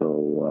beat.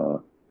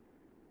 So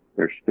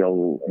there's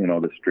still,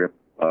 the strip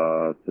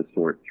to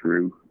sort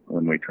through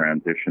when we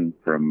transition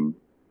from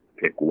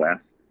Pick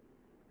West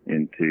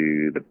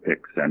into the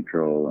Pick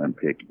Central and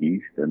Pick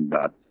East, and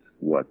that's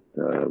what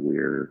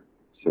we're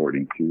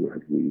sorting through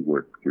as we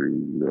work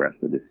through the rest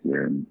of this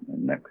year and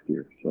next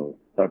year. So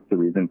that's the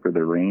reason for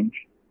the range.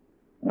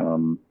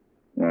 And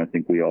I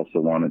think we also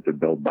wanted to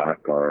build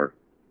back our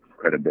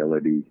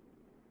credibility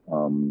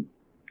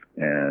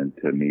and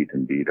to meet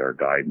and beat our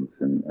guidance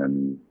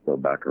and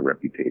build back our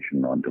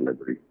reputation on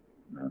delivery.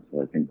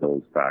 So I think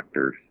those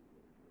factors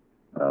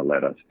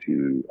led us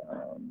to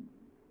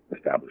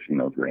establishing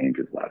those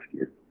ranges last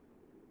year.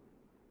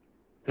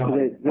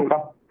 There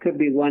could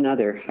be one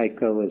other,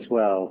 Heiko, as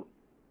well,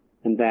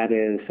 and that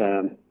is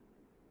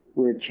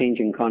we're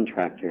changing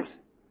contractors.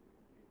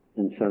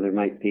 And so there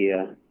might be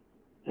an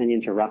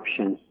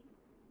interruption,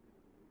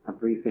 a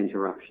brief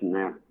interruption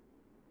there.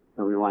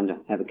 So we wanted to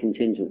have a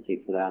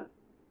contingency for that.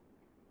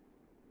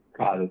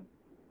 Got it.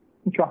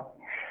 Okay.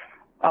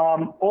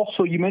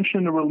 Also, you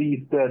mentioned in the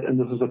release that, and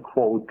this is a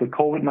quote, the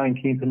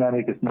COVID-19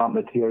 pandemic is not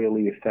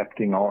materially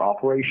affecting our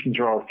operations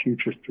or our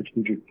future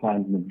strategic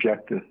plans and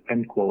objectives,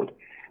 end quote.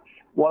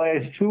 While I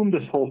assume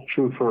this holds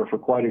true for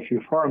quite a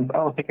few firms, I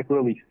don't think I've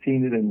really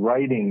seen it in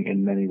writing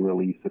in many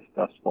releases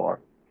thus far.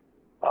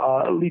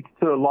 It leads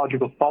to a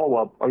logical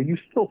follow-up. Are you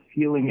still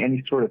feeling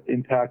any sort of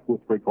impact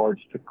with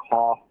regards to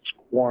costs,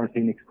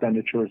 quarantine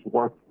expenditures,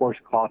 workforce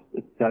costs,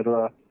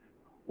 etc.?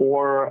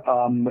 Or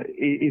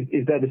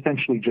is that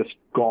essentially just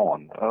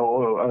gone?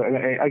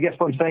 I guess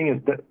what I'm saying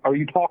is that, are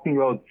you talking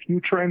about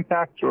future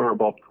impacts or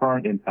about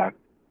current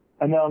impacts?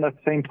 And then on that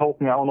same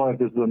token, I don't know if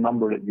this is a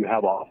number that you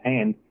have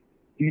offhand.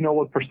 Do you know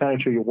what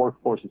percentage of your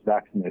workforce is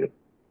vaccinated?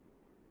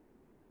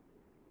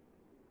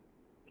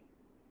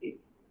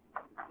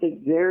 It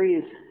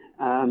varies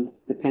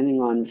depending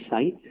on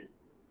site.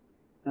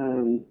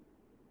 I'm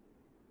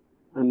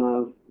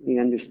of the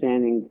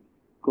understanding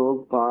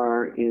Gold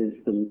Bar is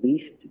the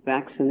least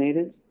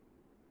vaccinated.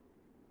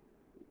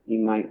 You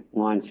might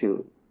want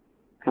to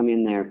come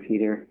in there,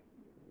 Peter,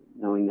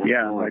 knowing that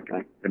more.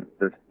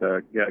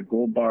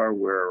 Gold Bar,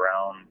 we're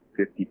around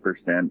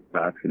 50%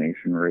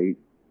 vaccination rate.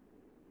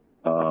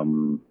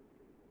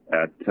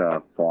 At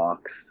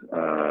Fox,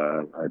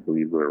 I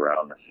believe we're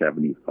around the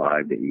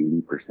 75 to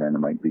 80%. It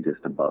might be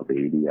just above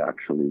 80,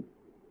 actually.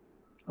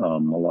 A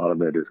lot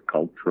of it is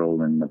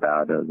cultural in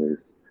Nevada. There's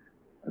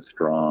a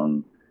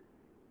strong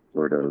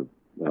sort of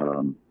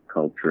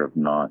culture of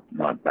not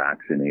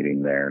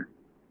vaccinating there.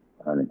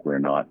 I think we're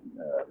not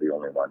the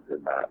only ones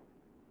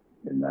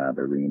in that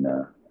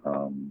arena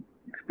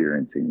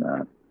experiencing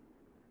that.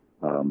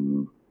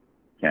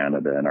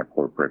 Canada and our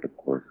corporate, of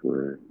course,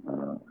 we're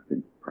I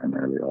think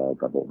primarily all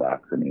double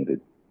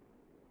vaccinated.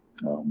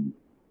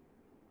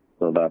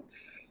 So that's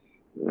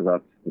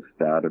the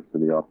status of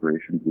the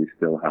operations. We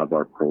still have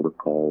our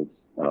protocols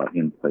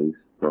in place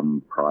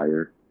from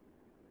prior.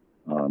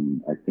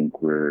 I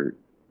think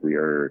we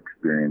are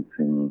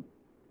experiencing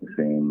the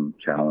same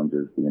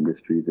challenges the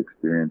industry is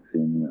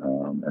experiencing,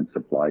 and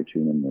supply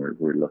chain, and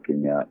we're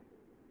looking at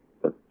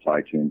the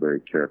supply chain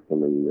very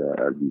carefully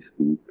as we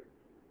speak.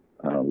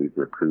 We've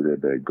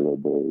recruited a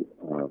global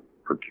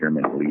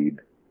procurement lead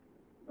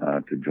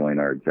to join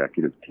our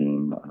executive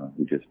team,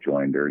 who just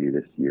joined early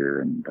this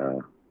year, and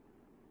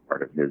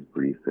part of his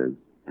brief is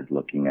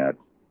looking at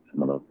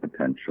some of those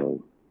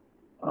potential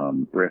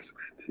risks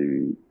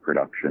to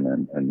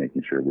production and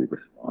making sure we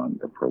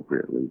respond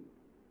appropriately.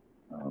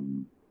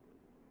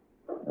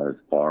 As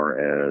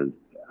far as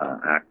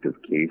active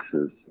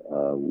cases,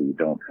 we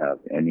don't have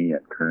any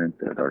at current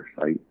at our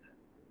sites.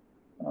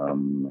 I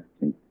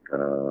think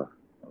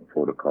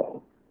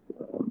protocols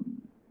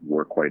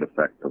were quite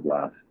effective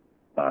last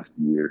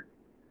year.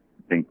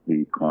 I think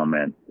the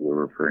comment we're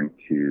referring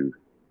to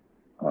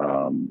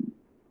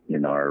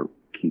in our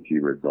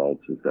Q2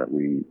 results is that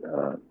we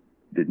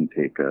didn't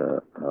take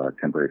a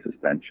temporary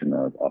suspension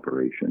of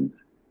operations,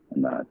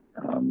 and that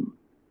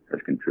has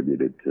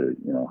contributed to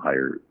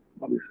higher,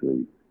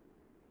 obviously,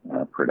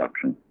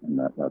 production, and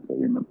that's what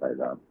we meant by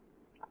that.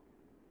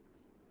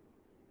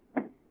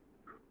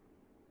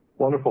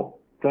 Wonderful.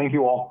 Thank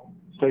you all.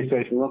 Stay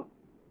safe. Well,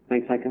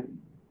 thanks, Heike.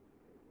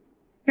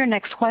 Your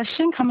next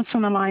question comes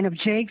from the line of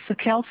Jake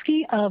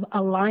Sekelsky of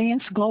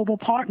Alliance Global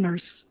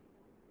Partners.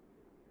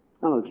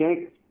 Hello,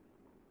 Jake.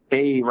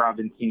 Hey, Rob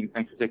and team.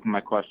 Thanks for taking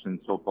my questions.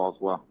 Hope all's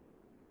well.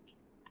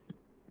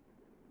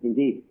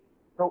 Indeed.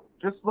 So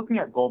just looking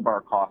at gold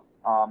bar costs,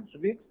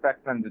 should we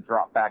expect them to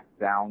drop back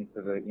down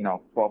to the,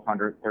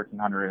 $1,200,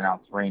 $1,300 an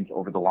ounce range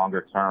over the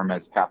longer term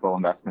as capital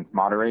investments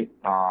moderate?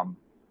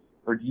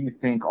 Or do you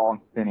think all-in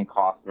sustaining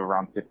costs of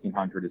around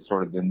 $1,500 is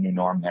sort of the new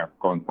norm there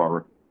going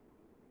forward?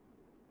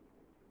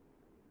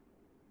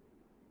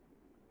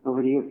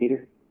 Over to you,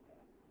 Peter.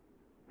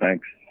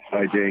 Thanks.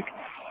 Hi, Jake.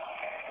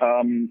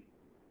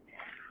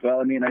 Well,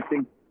 I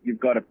think you've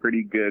got a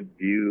pretty good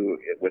view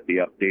with the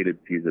updated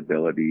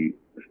feasibility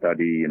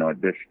study.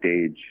 At this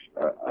stage,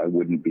 I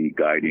wouldn't be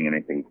guiding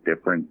anything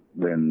different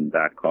than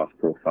that cost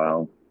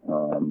profile.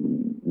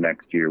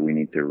 Next year, we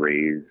need to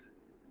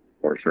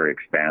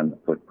expand the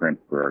footprint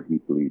for our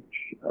heap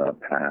leach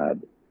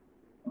pad.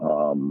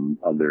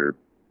 Other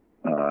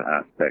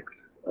aspects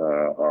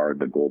are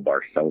the Gold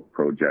Bar South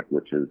project,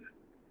 which is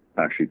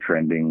actually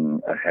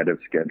trending ahead of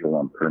schedule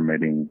on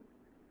permitting.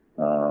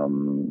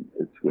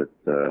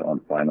 It's on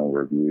final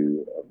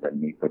review of the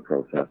NEPA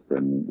process,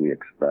 and we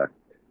expect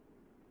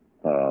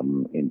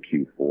in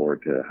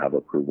Q4 to have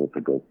approval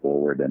to go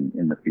forward. And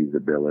in the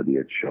feasibility,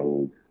 it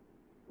shows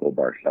Gold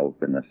Bar South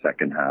in the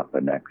second half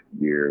of next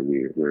year.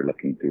 We're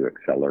looking to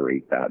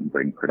accelerate that and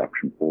bring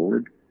production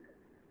forward.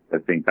 I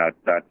think that's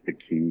the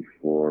key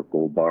for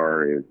Gold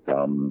Bar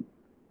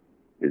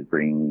is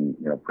bringing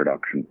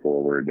production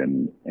forward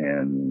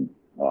and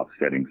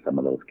offsetting some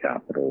of those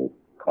capital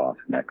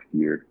costs next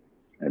year.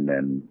 And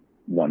then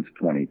once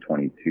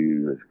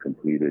 2022 is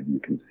completed, you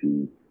can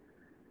see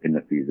in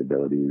the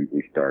feasibility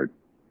we start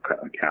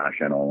cash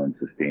and all-in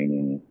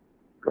sustaining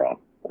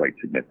drop quite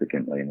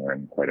significantly, and we're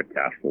in quite a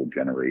cash flow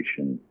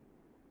generation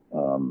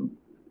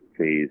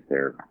phase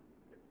there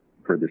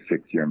for the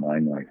 6-year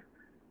mine life.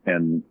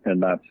 And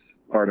that's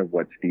part of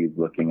what Steve's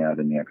looking at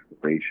in the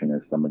exploration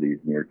is some of these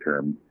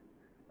near-term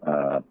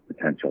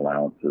potential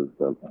ounces.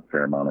 A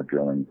fair amount of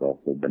drilling's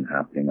also been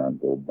happening on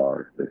Gold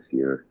Bar this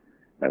year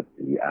at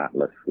the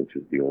Atlas, which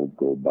is the old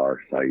Gold Bar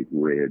site,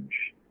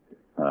 Ridge.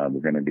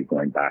 We're going to be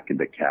going back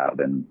into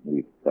cabin.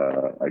 We've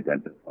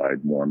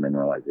identified more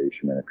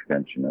mineralization and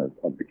extension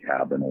of the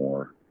cabin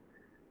ore,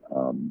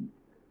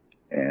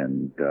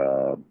 and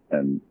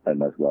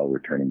as well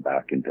returning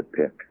back into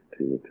pit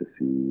to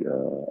see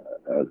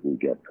as we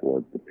get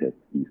towards the pit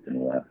east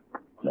and west.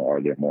 Are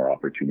there more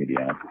opportunity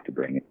ounces to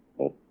bring in?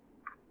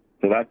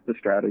 So that's the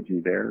strategy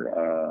there.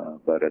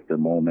 But at the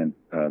moment,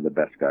 the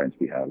best guidance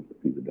we have is the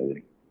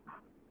feasibility.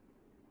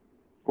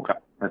 Okay,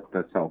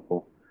 that's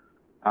helpful.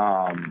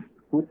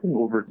 Switching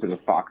over to the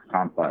Fox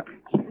complex,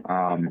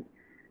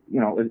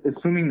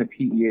 assuming the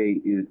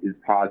PEA is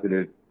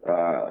positive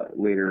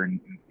later in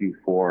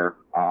Q4,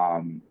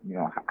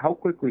 how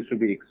quickly should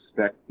we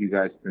expect you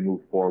guys to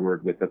move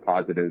forward with the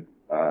positive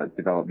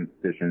development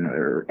decision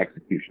or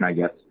execution, I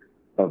guess,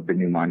 of the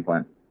new mine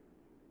plan?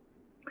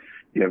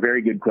 Yeah,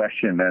 very good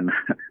question. And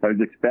I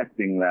was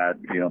expecting that,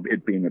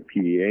 it being a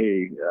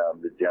PEA,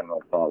 the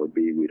general thought would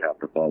be we'd have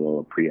to follow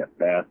a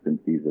pre-FS and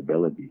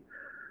feasibility.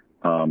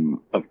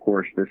 Of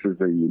course, this is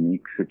a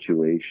unique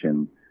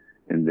situation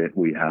in that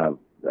we have,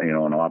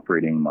 an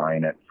operating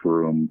mine at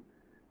Froome,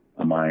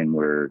 a mine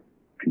where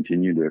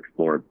continue to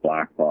explore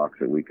black box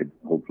that we could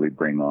hopefully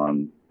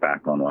bring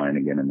back online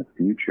again in the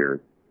future,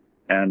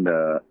 and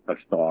a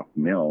stock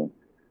mill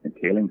and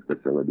tailings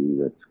facility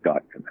that's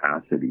got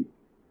capacity.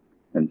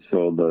 And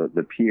so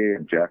the PA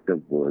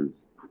objective was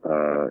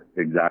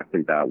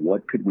exactly that.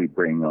 What could we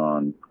bring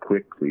on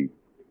quickly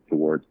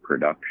towards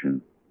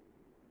production?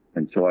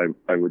 And so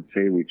I would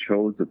say we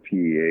chose the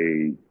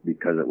PEA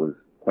because it was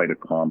quite a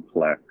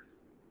complex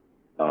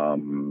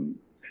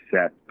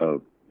set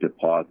of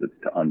deposits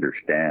to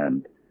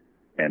understand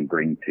and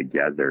bring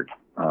together.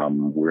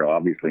 We're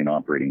obviously an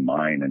operating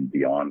mine and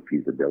beyond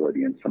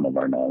feasibility and some of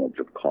our knowledge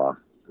of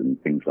costs and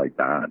things like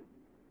that.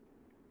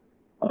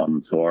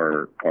 So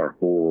our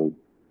whole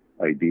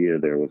idea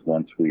there was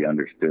once we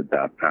understood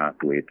that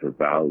pathway to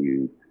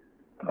value,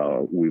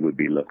 we would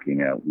be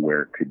looking at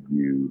where could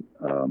you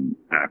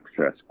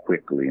access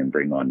quickly and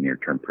bring on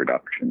near-term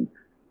production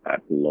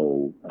at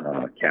low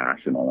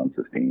cash and all-in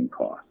sustaining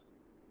costs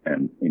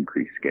and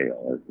increase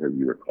scale. As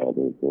you recall,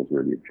 those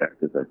were the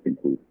objectives. I think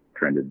we've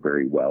trended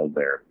very well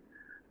there.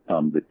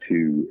 The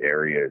two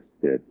areas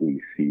that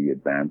we see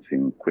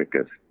advancing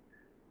quickest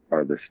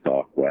are the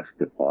Stock West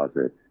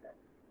deposit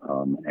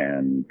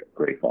and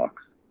Grey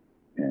Fox.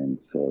 And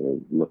so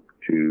look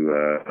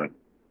to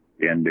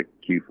the end of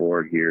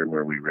Q4 here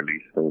where we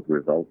release those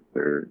results.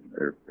 They're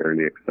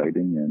fairly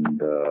exciting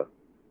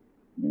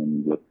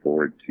and look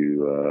forward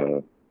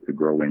to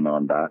growing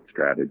on that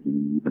strategy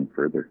even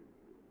further.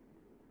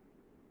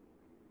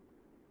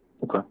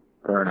 Okay,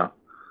 fair enough.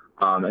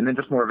 And then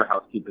just more of a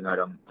housekeeping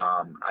item.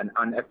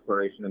 On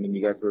exploration, I mean,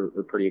 you guys were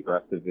pretty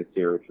aggressive this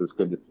year, which was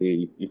good to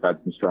see. You've had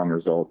some strong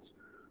results.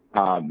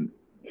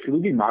 Should we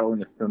be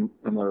modeling a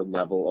similar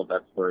level of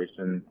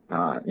exploration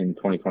in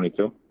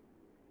 2022?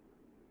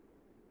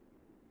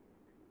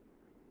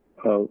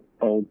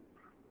 I'll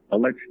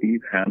let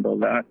Steve handle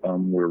that.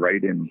 We're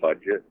right in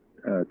budget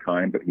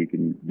time, but he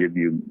can give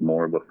you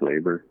more of a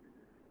flavor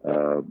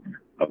of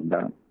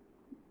that.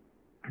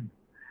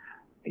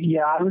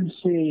 Yeah, I would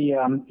say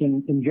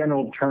in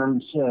general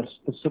terms,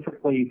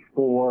 specifically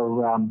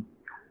for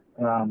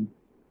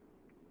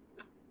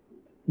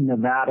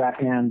Nevada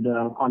and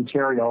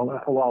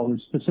Ontario, well,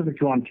 specific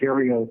to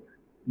Ontario,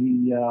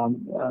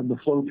 the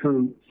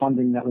flow-through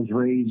funding that was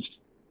raised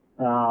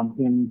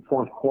in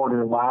fourth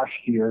quarter last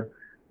year,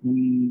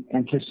 we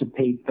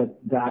anticipate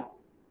that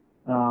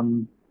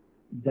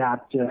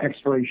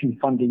exploration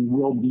funding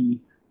will be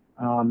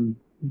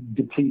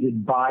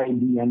depleted by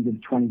the end of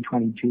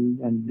 2022,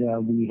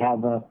 and we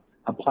have a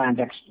planned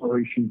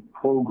exploration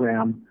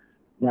program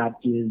that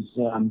is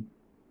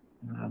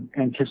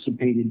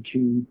anticipated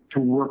to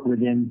work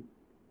within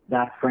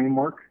that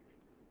framework.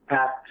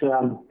 At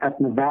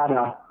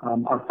Nevada,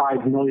 our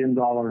 $5 million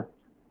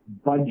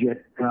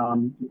budget,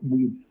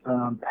 we've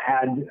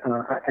had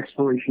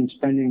exploration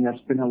spending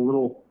that's been a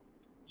little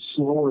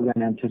slower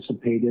than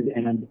anticipated,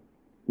 and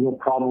we'll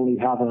probably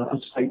have a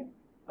slight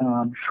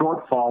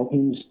shortfall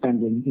in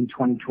spending in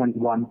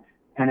 2021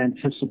 and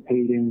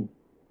anticipating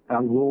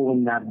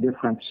rolling that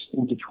difference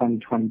into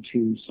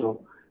 2022.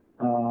 So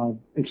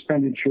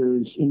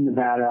expenditures in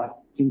Nevada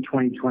in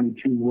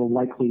 2022 will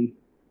likely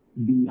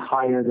be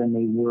higher than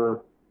they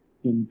were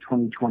in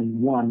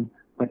 2021,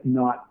 but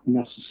not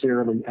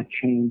necessarily a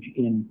change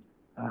in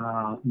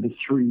the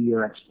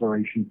 3-year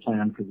exploration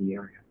plan for the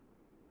area.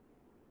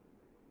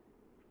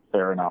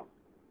 Fair enough.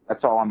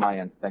 That's all on my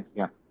end. Thanks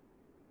again.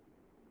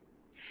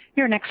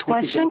 Your next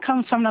question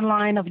comes from the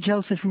line of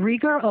Joseph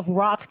Rieger of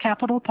Roth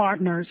Capital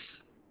Partners.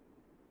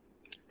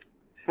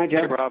 Hi,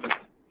 Joe. Hey, Robin.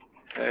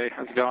 Hey,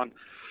 how's it going?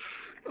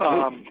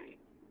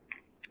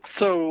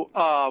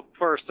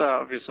 First,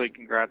 obviously,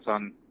 congrats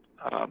on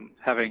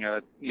having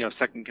a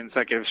second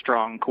consecutive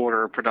strong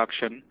quarter of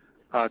production.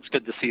 It's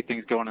good to see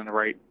things going in the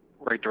right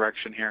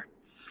direction here.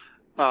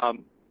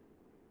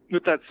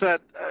 With that said,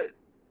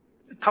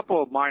 a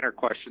couple of minor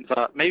questions.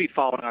 Maybe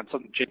following on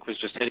something Jake was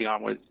just hitting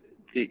on with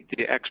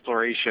the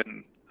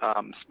exploration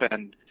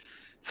spend.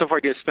 So far,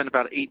 you guys spent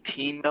about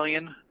 $18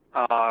 million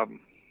at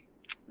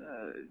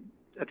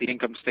the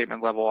income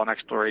statement level on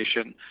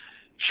exploration.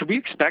 Should we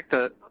expect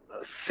a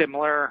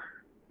similar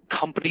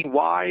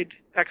company-wide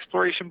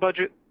exploration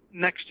budget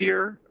next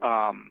year?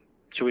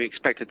 Should we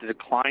expect it to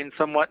decline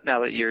somewhat now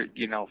that you're,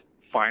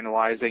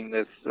 finalizing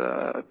this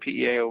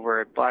PEA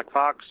over at Black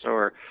Fox,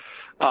 or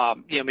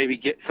maybe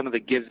get some of the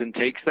gives and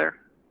takes there?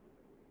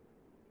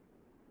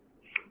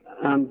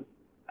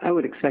 I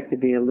would expect to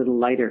be a little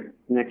lighter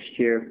next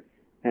year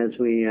as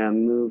we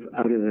move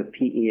out of the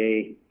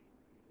PEA,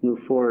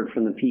 move forward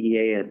from the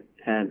PEA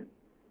at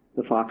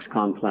the Fox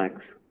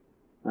complex.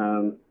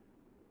 And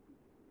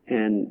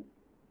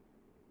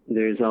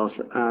there's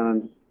also,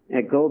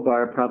 at Gold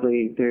Bar,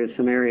 probably there's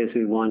some areas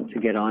we want to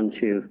get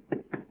onto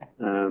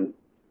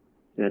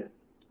that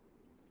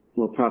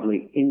will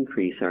probably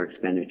increase our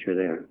expenditure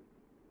there.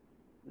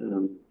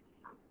 And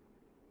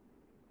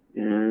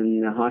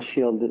the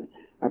Hochschild,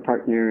 our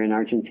partner in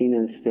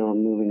Argentina, is still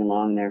moving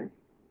along. They're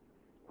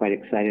quite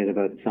excited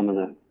about some of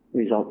the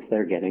results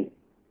they're getting.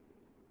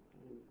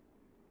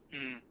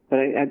 But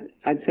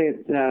I'd say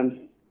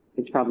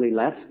it's probably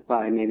less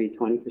by maybe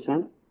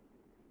 20%.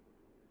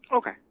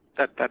 Okay,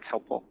 that's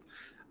helpful.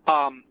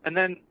 And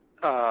then,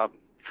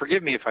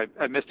 forgive me if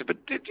I missed it,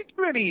 but did you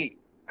give any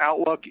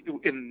outlook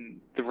in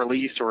the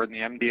release or in the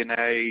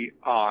MD&A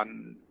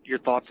on your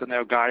thoughts on the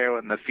Ohio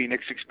and the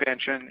Phoenix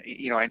expansion?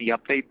 Any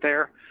update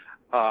there?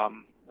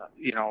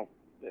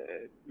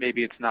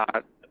 Maybe it's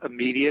not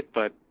immediate,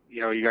 but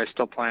are you guys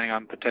still planning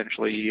on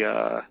potentially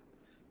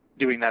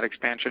doing that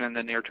expansion in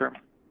the near term?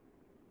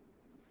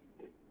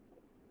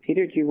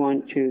 Peter, do you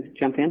want to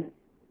jump in?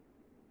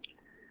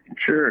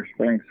 Sure.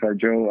 Thanks,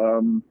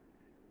 Joe.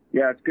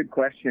 Yeah, it's a good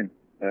question.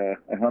 I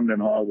hummed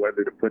and hawed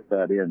whether to put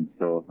that in,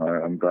 so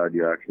I'm glad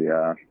you actually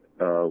asked.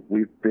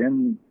 We've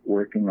been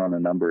working on a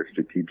number of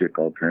strategic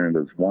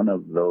alternatives. One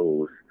of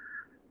those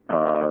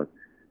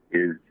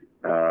is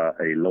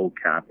a low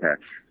capex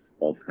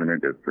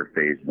alternative for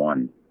phase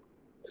one.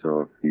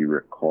 So if you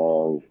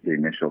recall, the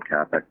initial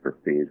capex for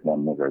phase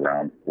one was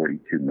around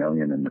 $42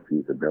 million in the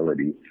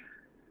feasibility,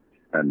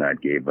 and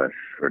that gave us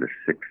sort of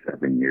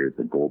 6-7 years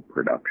of gold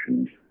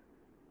production.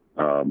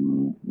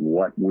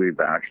 What we've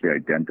actually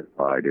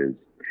identified is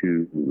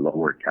 2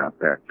 lower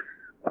capex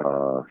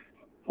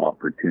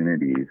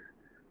opportunities,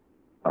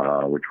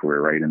 which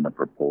we're right in the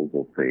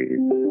proposal phase,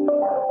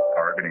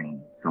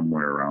 targeting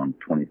somewhere around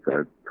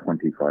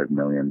 $25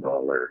 million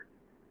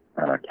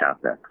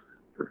capex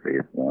for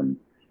phase one.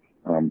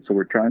 So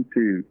we're trying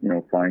to,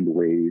 find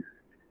ways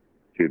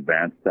to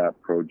advance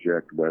that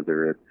project,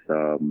 whether it's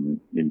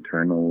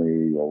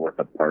internally or with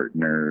a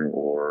partner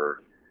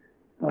or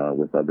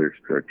with other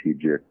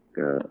strategic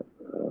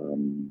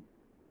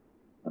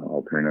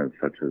alternatives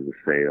such as a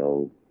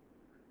sale.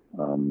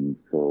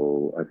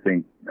 So I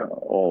think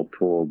all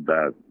told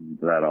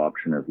that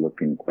option is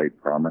looking quite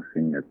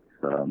promising.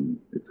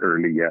 It's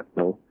early yet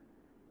though,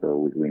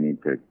 so we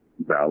need to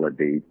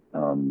validate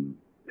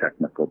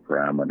technical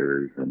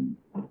parameters and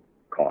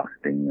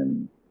costing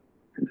and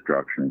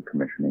construction and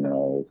commissioning and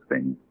all those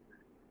things.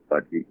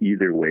 But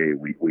either way,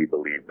 we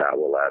believe that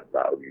will add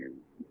value,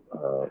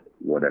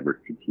 whatever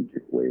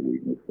strategic way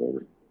we move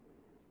forward.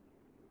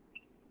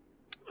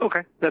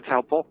 Okay, that's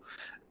helpful.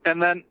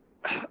 And then,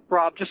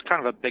 Rob, just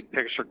kind of a big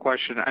picture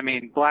question. I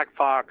mean, Black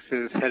Fox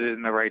is headed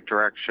in the right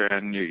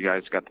direction. You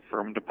guys got the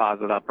firm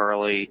deposit up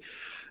early.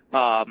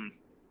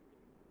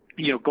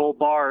 Gold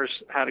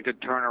Bars had a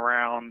good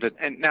turnaround,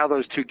 and now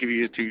those two give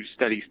you 2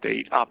 steady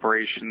state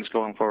operations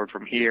going forward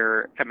from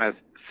here. MSC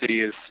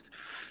is,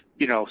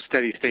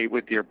 steady state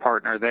with your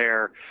partner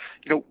there.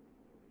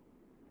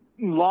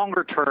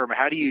 Longer term,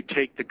 how do you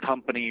take the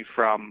company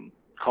from,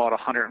 call it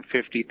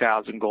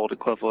 150,000 gold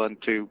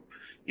equivalent to,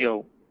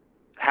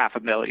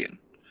 500,000,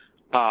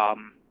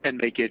 and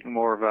make it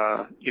more of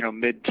a,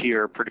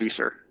 mid-tier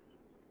producer?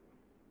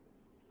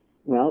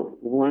 Well,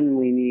 one,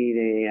 we need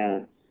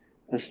a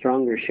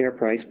stronger share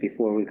price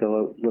before we go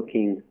out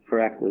looking for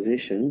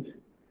acquisitions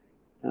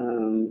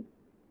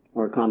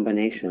or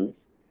combinations.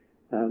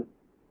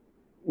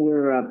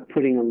 We're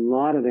putting a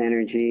lot of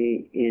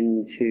energy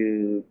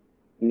into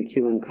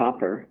McEwen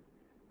Copper,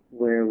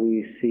 where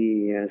we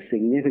see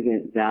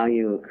significant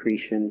value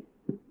accretion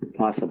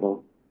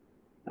possible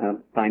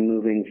by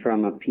moving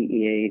from a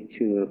PEA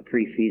to a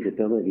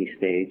pre-feasibility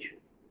stage.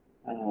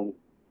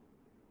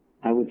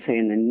 I would say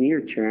in the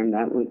near term,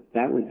 that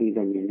would be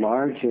the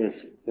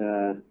largest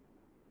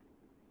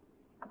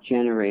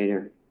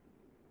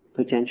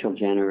potential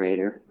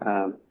generator.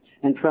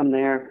 And from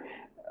there,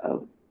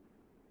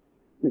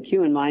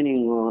 McEwen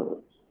Mining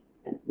will,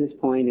 at this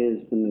point, is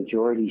the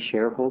majority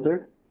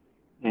shareholder.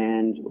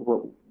 And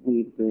what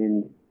we've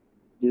been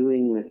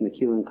doing with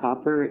McEwen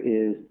Copper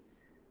is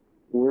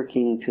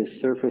working to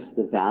surface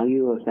the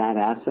value of that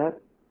asset.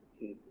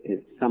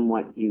 It's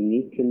somewhat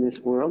unique in this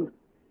world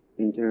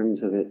in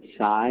terms of its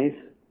size,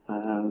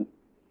 and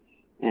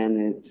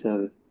it's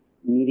a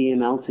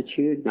medium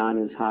altitude, not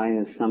as high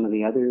as some of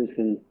the others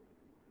in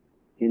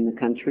the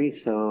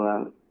country,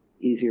 so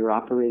easier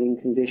operating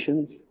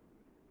conditions.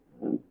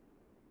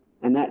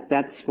 And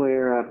that's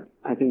where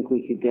I think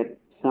we could get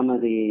some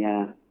of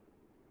the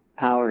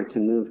power to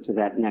move to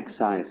that next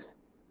size.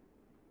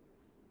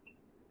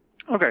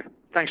 Okay,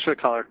 thanks for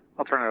the color.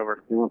 I'll turn it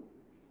over. You're welcome.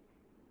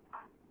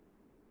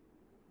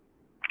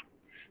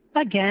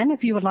 Again,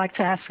 if you would like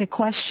to ask a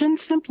question,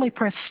 simply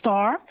press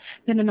star,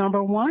 then the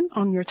number 1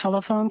 on your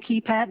telephone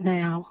keypad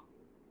now.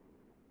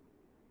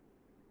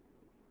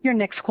 Your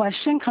next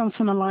question comes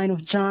from the line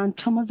of John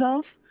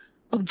Tumazos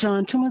of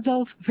John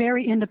Tumazos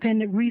Very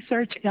Independent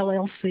Research,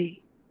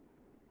 LLC.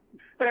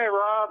 Hey,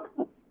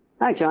 Rob.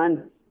 Hi,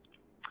 John.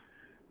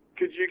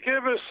 Could you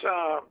give us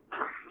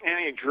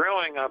any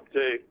drilling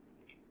update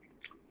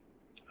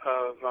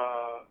of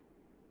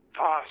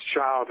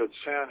Rothschild at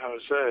San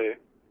Jose?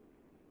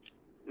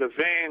 The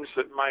veins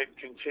that might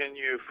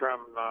continue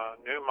from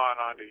Newmont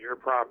onto your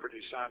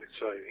property sound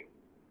exciting,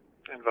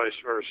 and vice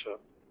versa.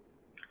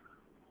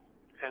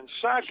 And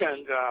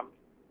second,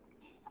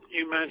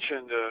 you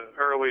mentioned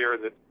earlier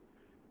that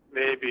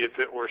maybe if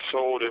it were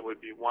sold, it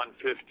would be $150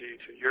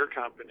 to your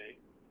company.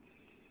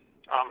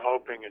 I'm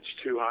hoping it's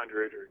 $200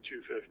 or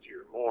 $250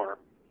 or more.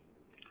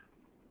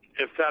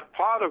 If that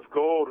pot of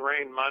gold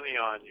rained money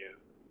on you,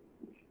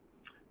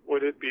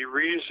 would it be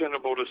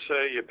reasonable to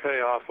say you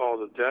pay off all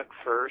the debt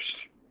first,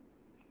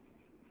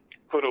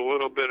 put a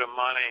little bit of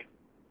money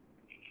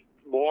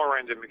more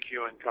into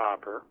McEwen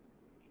Copper,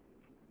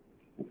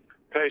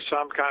 pay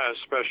some kind of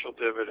special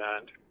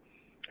dividend,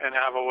 and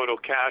have a little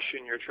cash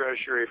in your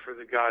treasury for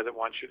the guy that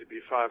wants you to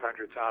be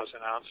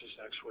 500,000 ounces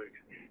next week?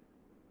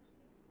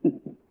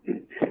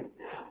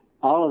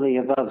 All of the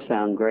above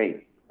sound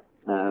great.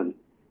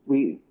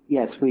 We'd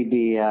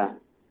be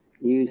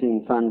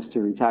using funds to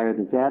retire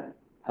the debt.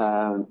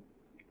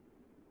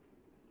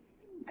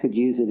 Could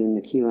use it in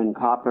McEwen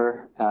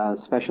Copper.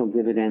 Special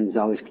dividend is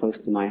always close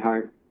to my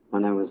heart.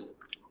 When I was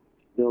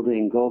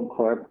building Gold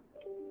Corp,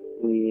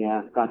 we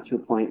got to a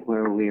point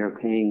where we are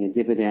paying a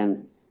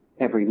dividend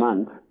every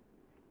month.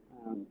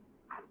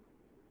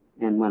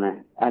 And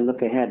when I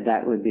look ahead,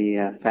 that would be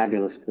a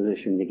fabulous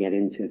position to get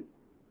into.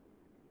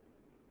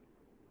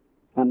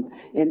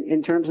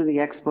 In terms of the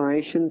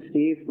exploration,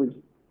 Steve,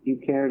 would you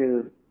care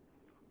to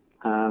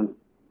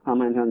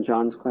comment on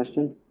John's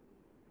question?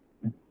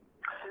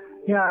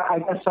 Yeah, I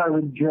guess I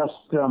would just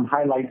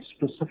highlight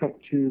specific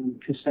to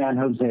San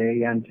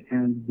Jose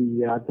and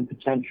the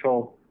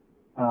potential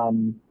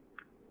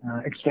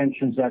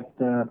extensions that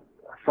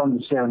from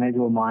the Cerro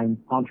Negro mine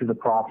onto the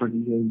property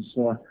is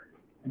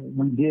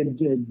we did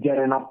get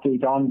an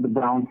update on the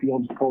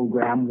brownfields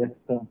program with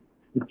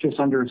just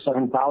under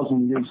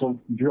 7,000 years of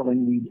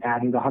drilling. We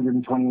added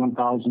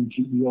 121,000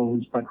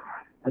 GEOs, but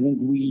I think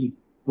we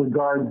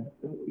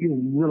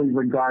really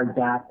regard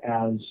that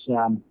as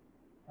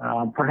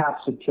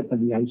perhaps the tip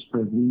of the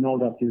iceberg. We know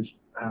that there's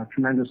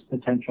tremendous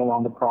potential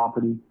on the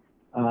property.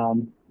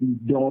 We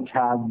don't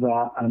have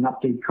an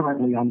update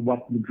currently on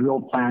what the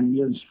drill plan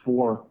is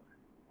for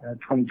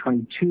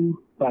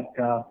 2022, but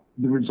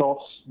the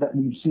results that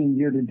we've seen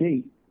year to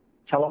date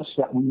tell us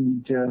that we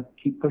need to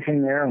keep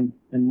pushing there and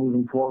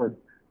moving forward.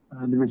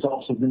 The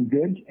results have been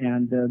good,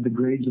 and the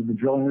grades of the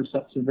drilling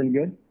intercepts have been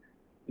good,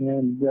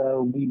 and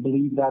we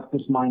believe that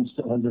this mine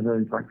still has a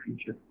very bright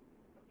future.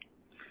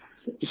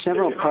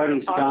 Several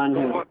parties, John,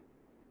 have...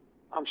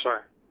 I'm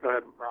sorry. Go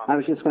ahead, Ron. I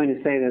was just going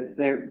to say that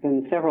there have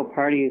been several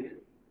parties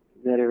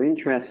that are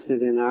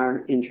interested in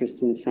our interest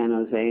in San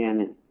Jose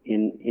and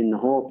in the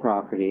whole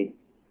property.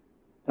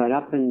 But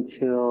up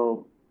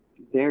until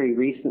very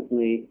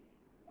recently,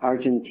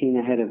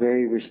 Argentina had a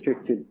very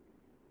restricted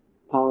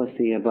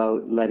policy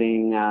about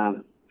letting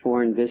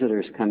foreign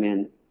visitors come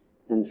in.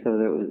 And so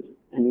there was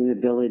an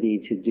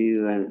inability to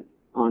do an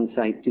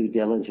on-site due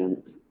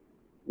diligence.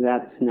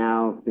 That's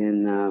now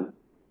been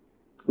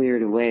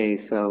cleared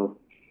away, so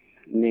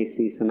you may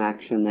see some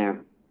action there.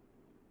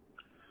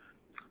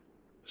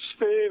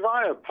 Steve,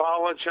 I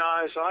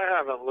apologize. I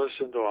haven't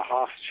listened to a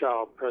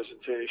Hochschild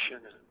presentation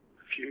in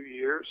a few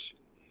years.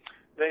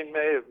 They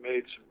may have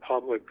made some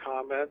public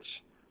comments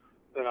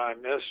that I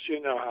missed.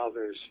 You know how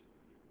there's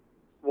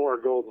more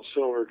gold and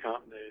silver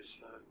companies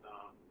than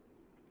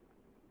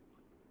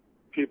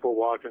people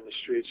walking the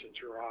streets in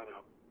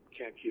Toronto.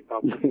 Can't keep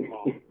up with them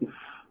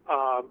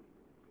all.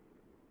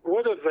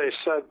 What have they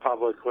said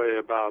publicly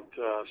about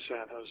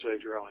San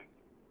Jose drilling?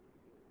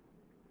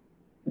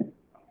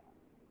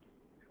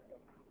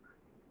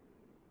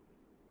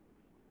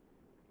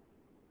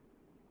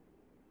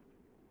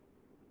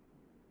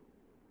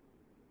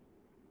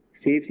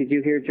 Steve, did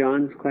you hear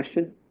John's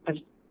question?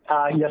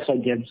 Yes, I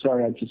did.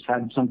 Sorry, I just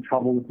had some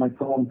trouble with my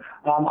phone.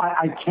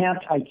 I can't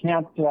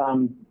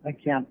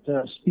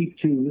speak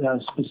to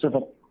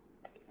specific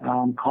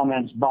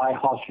comments by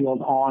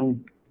Hochschild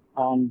on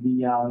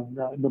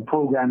the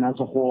program as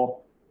a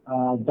whole.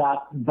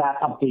 That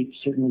update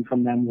certainly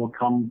from them will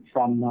come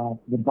from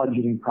the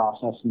budgeting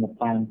process and the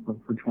plan for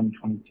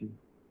 2022.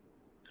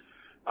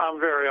 I'm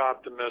very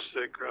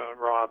optimistic,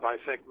 Rob. I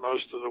think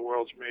most of the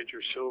world's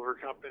major silver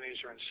companies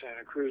are in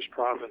Santa Cruz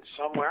province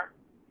somewhere.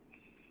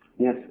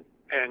 Yes.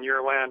 And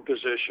your land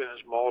position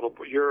is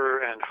multiple.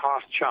 Your and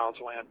Hochschild's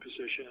land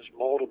position is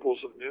multiples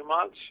of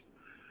Newmont's.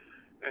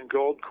 And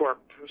Goldcorp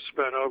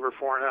spent over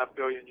 $4.5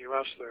 billion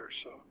US there.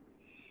 So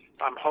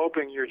I'm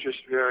hoping you're just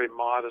very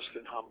modest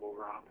and humble,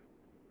 Rob.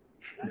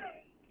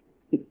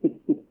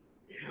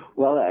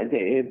 Well,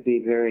 it'd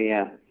be very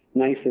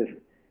nice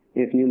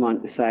if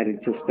Newmont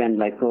decided to spend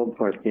like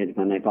Goldcorp did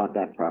when they bought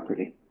that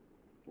property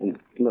and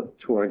look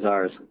towards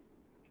ours.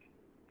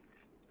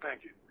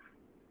 Thank you.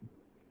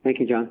 Thank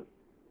you, John.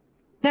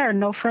 There are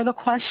no further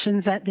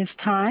questions at this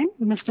time.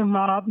 Mr.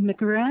 Rob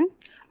McEwen,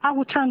 I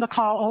will turn the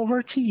call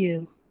over to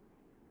you.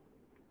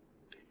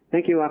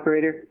 Thank you,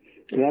 operator.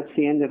 That's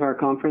the end of our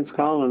conference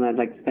call, and I'd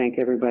like to thank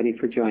everybody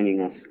for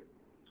joining us.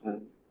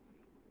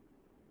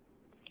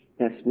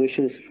 Best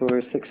wishes for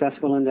a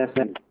successful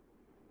investment.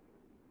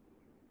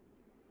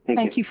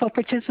 Thank you for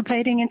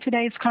participating in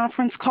today's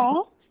conference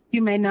call.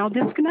 You may now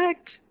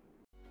disconnect.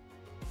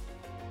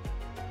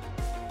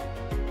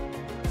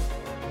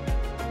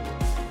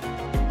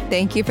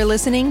 Thank you for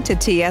listening to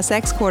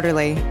TSX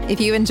Quarterly. If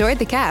you enjoyed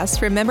the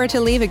cast, remember to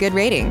leave a good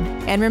rating.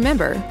 And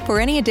remember, for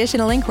any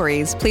additional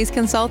inquiries, please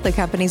consult the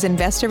company's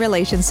investor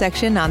relations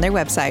section on their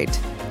website.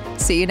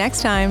 See you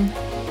next time.